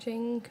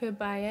changing, could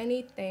buy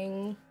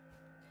anything.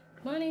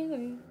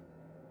 Money.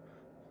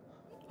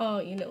 Oh,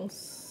 you little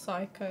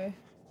psycho.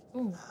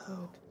 Oh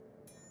god.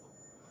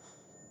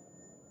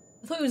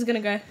 I thought he was gonna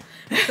go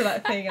to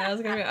that thing and I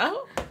was gonna be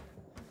oh.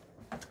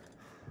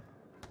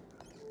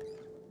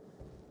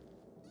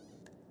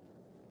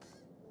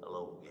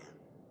 Hello again.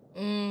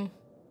 Mm.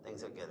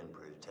 Things are getting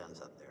pretty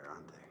tense up there,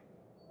 aren't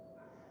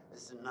they?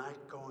 Is the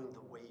night going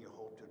the way you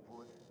hoped it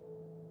would?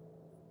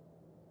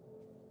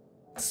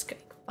 It's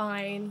going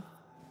fine.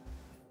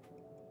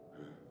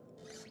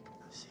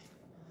 I see.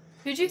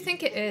 Who do you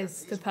think it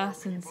is, the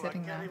person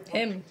sitting there?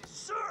 Him.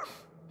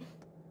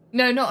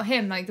 No, not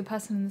him, like the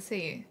person in the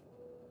seat.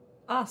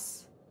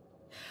 Us.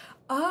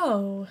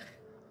 Oh.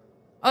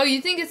 Oh, you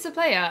think it's the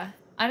player?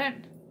 I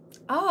don't...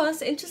 Oh,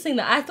 that's interesting.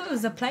 That I thought it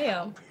was a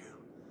player.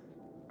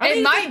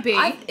 It might be.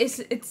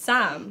 It's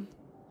Sam.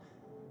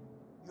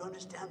 You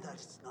understand that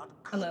it's not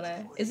I don't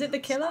know. Is it the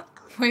killer?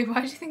 Wait,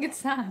 why do you think it's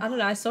Sam? I don't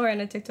know. I saw it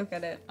in a TikTok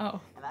edit.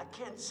 Oh. And I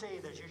can't say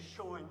that you're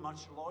showing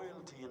much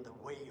loyalty in the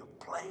way you're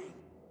playing.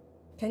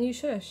 Can you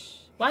shush?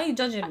 Why are you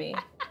judging me?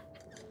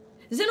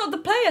 Is it not the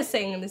player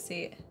sitting in the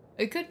seat?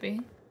 It could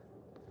be.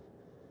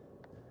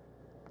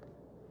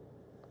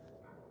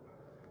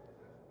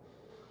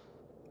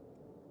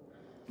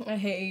 I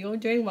hate you. You're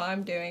doing what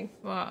I'm doing.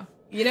 What?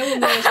 You know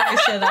when we were trying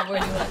to share that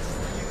really much.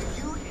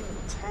 You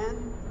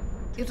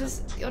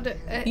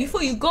intend You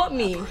thought you got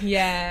me?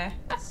 Yeah.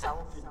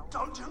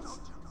 self-indulgence?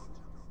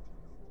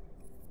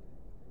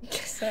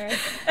 Sorry.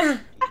 That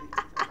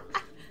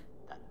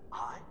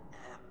I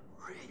am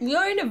real.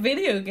 You're in a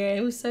video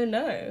game, so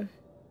no.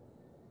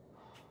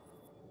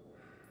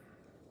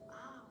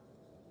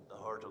 The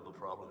heart of the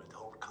problem, it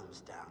all comes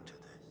down to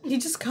this. He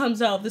just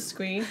comes out of the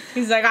screen.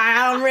 He's like,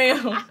 I am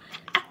real.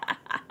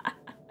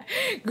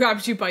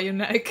 Grabs you by your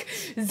neck.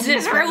 Is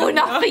this real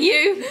enough for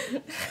you?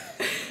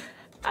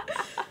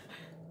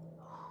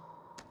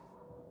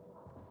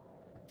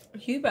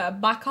 You better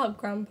back up,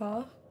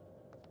 Grandpa.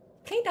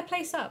 Clean that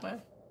place up,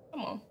 man.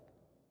 Come on.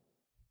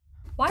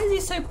 Why is he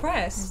so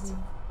pressed?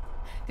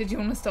 Did you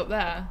want to stop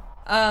there?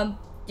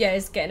 Yeah,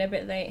 it's getting a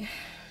bit late.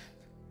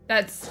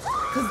 That's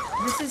because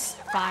this is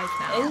 5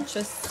 now.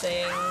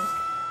 Interesting.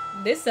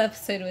 This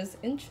episode was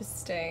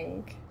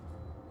interesting.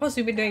 Plus,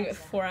 we've been doing it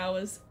for 4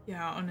 hours.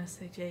 Yeah,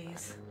 honestly, jeez. There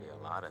can be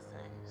a lot of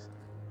things.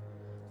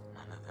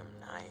 None of them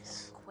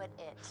nice. Quit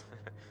it.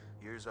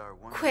 Here's our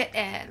one. Quit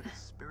it. To the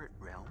spirit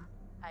realm.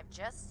 I've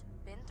just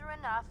been through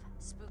enough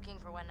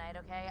spooking for one night,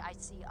 okay? I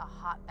see a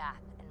hot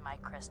bath in my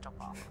crystal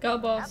ball. Go,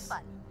 Have boss.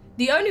 fun.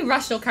 The only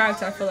rational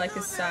character I feel like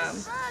is Sam.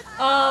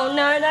 Oh,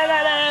 no, no,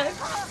 no, no.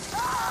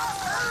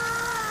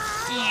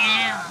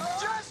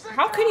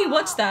 How can you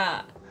watch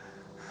that?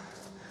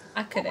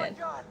 I couldn't.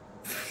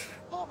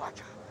 Oh my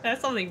god. There's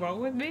something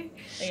wrong with me.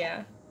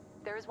 Yeah.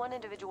 There is one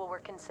individual we're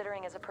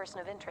considering as a person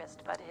of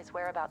interest, but his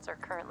whereabouts are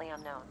currently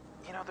unknown.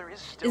 You know, there is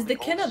still Is the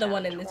old killer the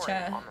one in the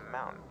sanatorium chair? on the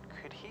mountain.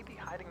 Could he be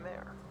hiding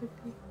there?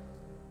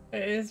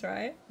 It is,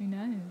 right? Who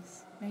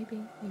knows?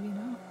 Maybe, maybe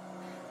not.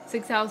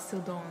 6 hours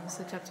till dawn,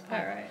 so chapter 5.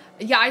 Alright.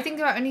 Yeah, I think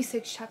there are only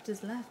 6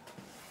 chapters left.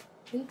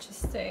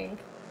 Interesting.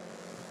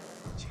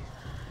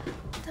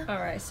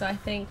 Alright, so I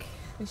think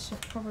we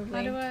should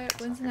probably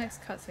When's the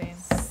next cutscene?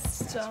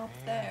 stop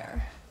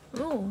there.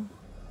 Ooh.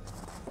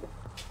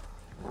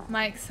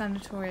 Mike's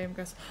sanatorium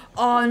goes.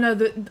 Oh no,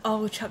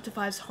 chapter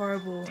 5's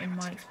horrible in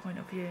Mike's point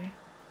of view.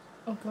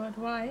 Oh god,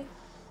 why?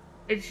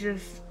 It's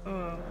just,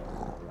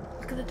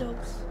 look at the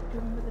dogs. Do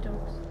you remember the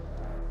dogs?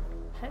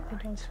 Pet the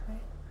dogs,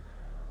 right?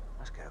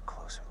 Let's get a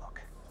closer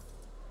look.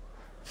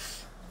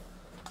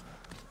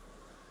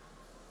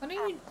 Why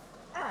don't you...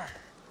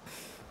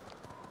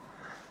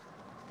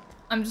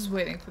 I'm just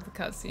waiting for the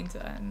cutscene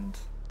to end.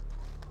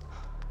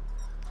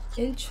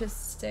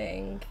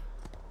 Interesting.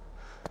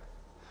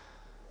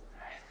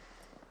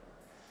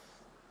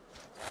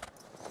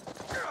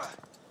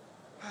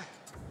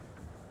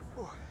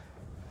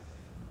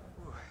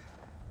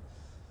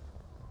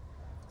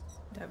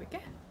 There we go.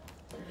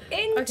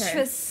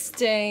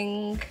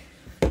 Interesting.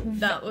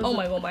 That was Oh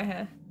my god, my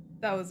hair.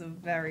 That was a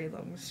very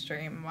long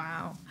stream.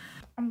 Wow.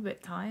 I'm a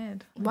bit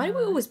tired. Why do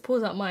we always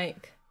pause that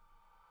mic?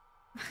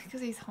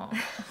 Because he's hot.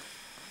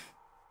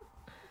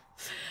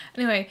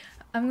 Anyway,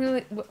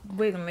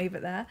 we're gonna leave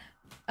it there.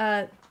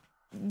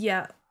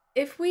 Yeah.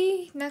 If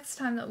we next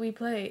time that we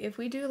play, if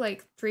we do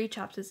like 3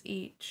 chapters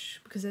each,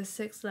 because there's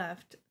 6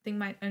 left, I think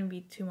might only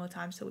be 2 more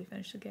times till we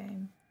finish the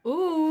game.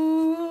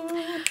 Ooh.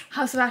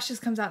 House of Ashes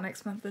comes out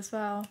next month as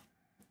well,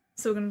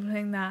 so we're gonna be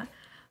playing that.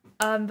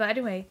 But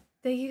anyway,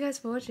 thank you guys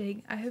for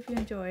watching. I hope you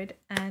enjoyed,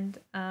 and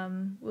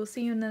we'll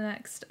see you in the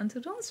next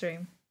Until Dawn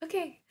stream.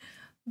 Okay,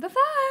 bye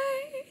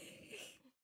bye.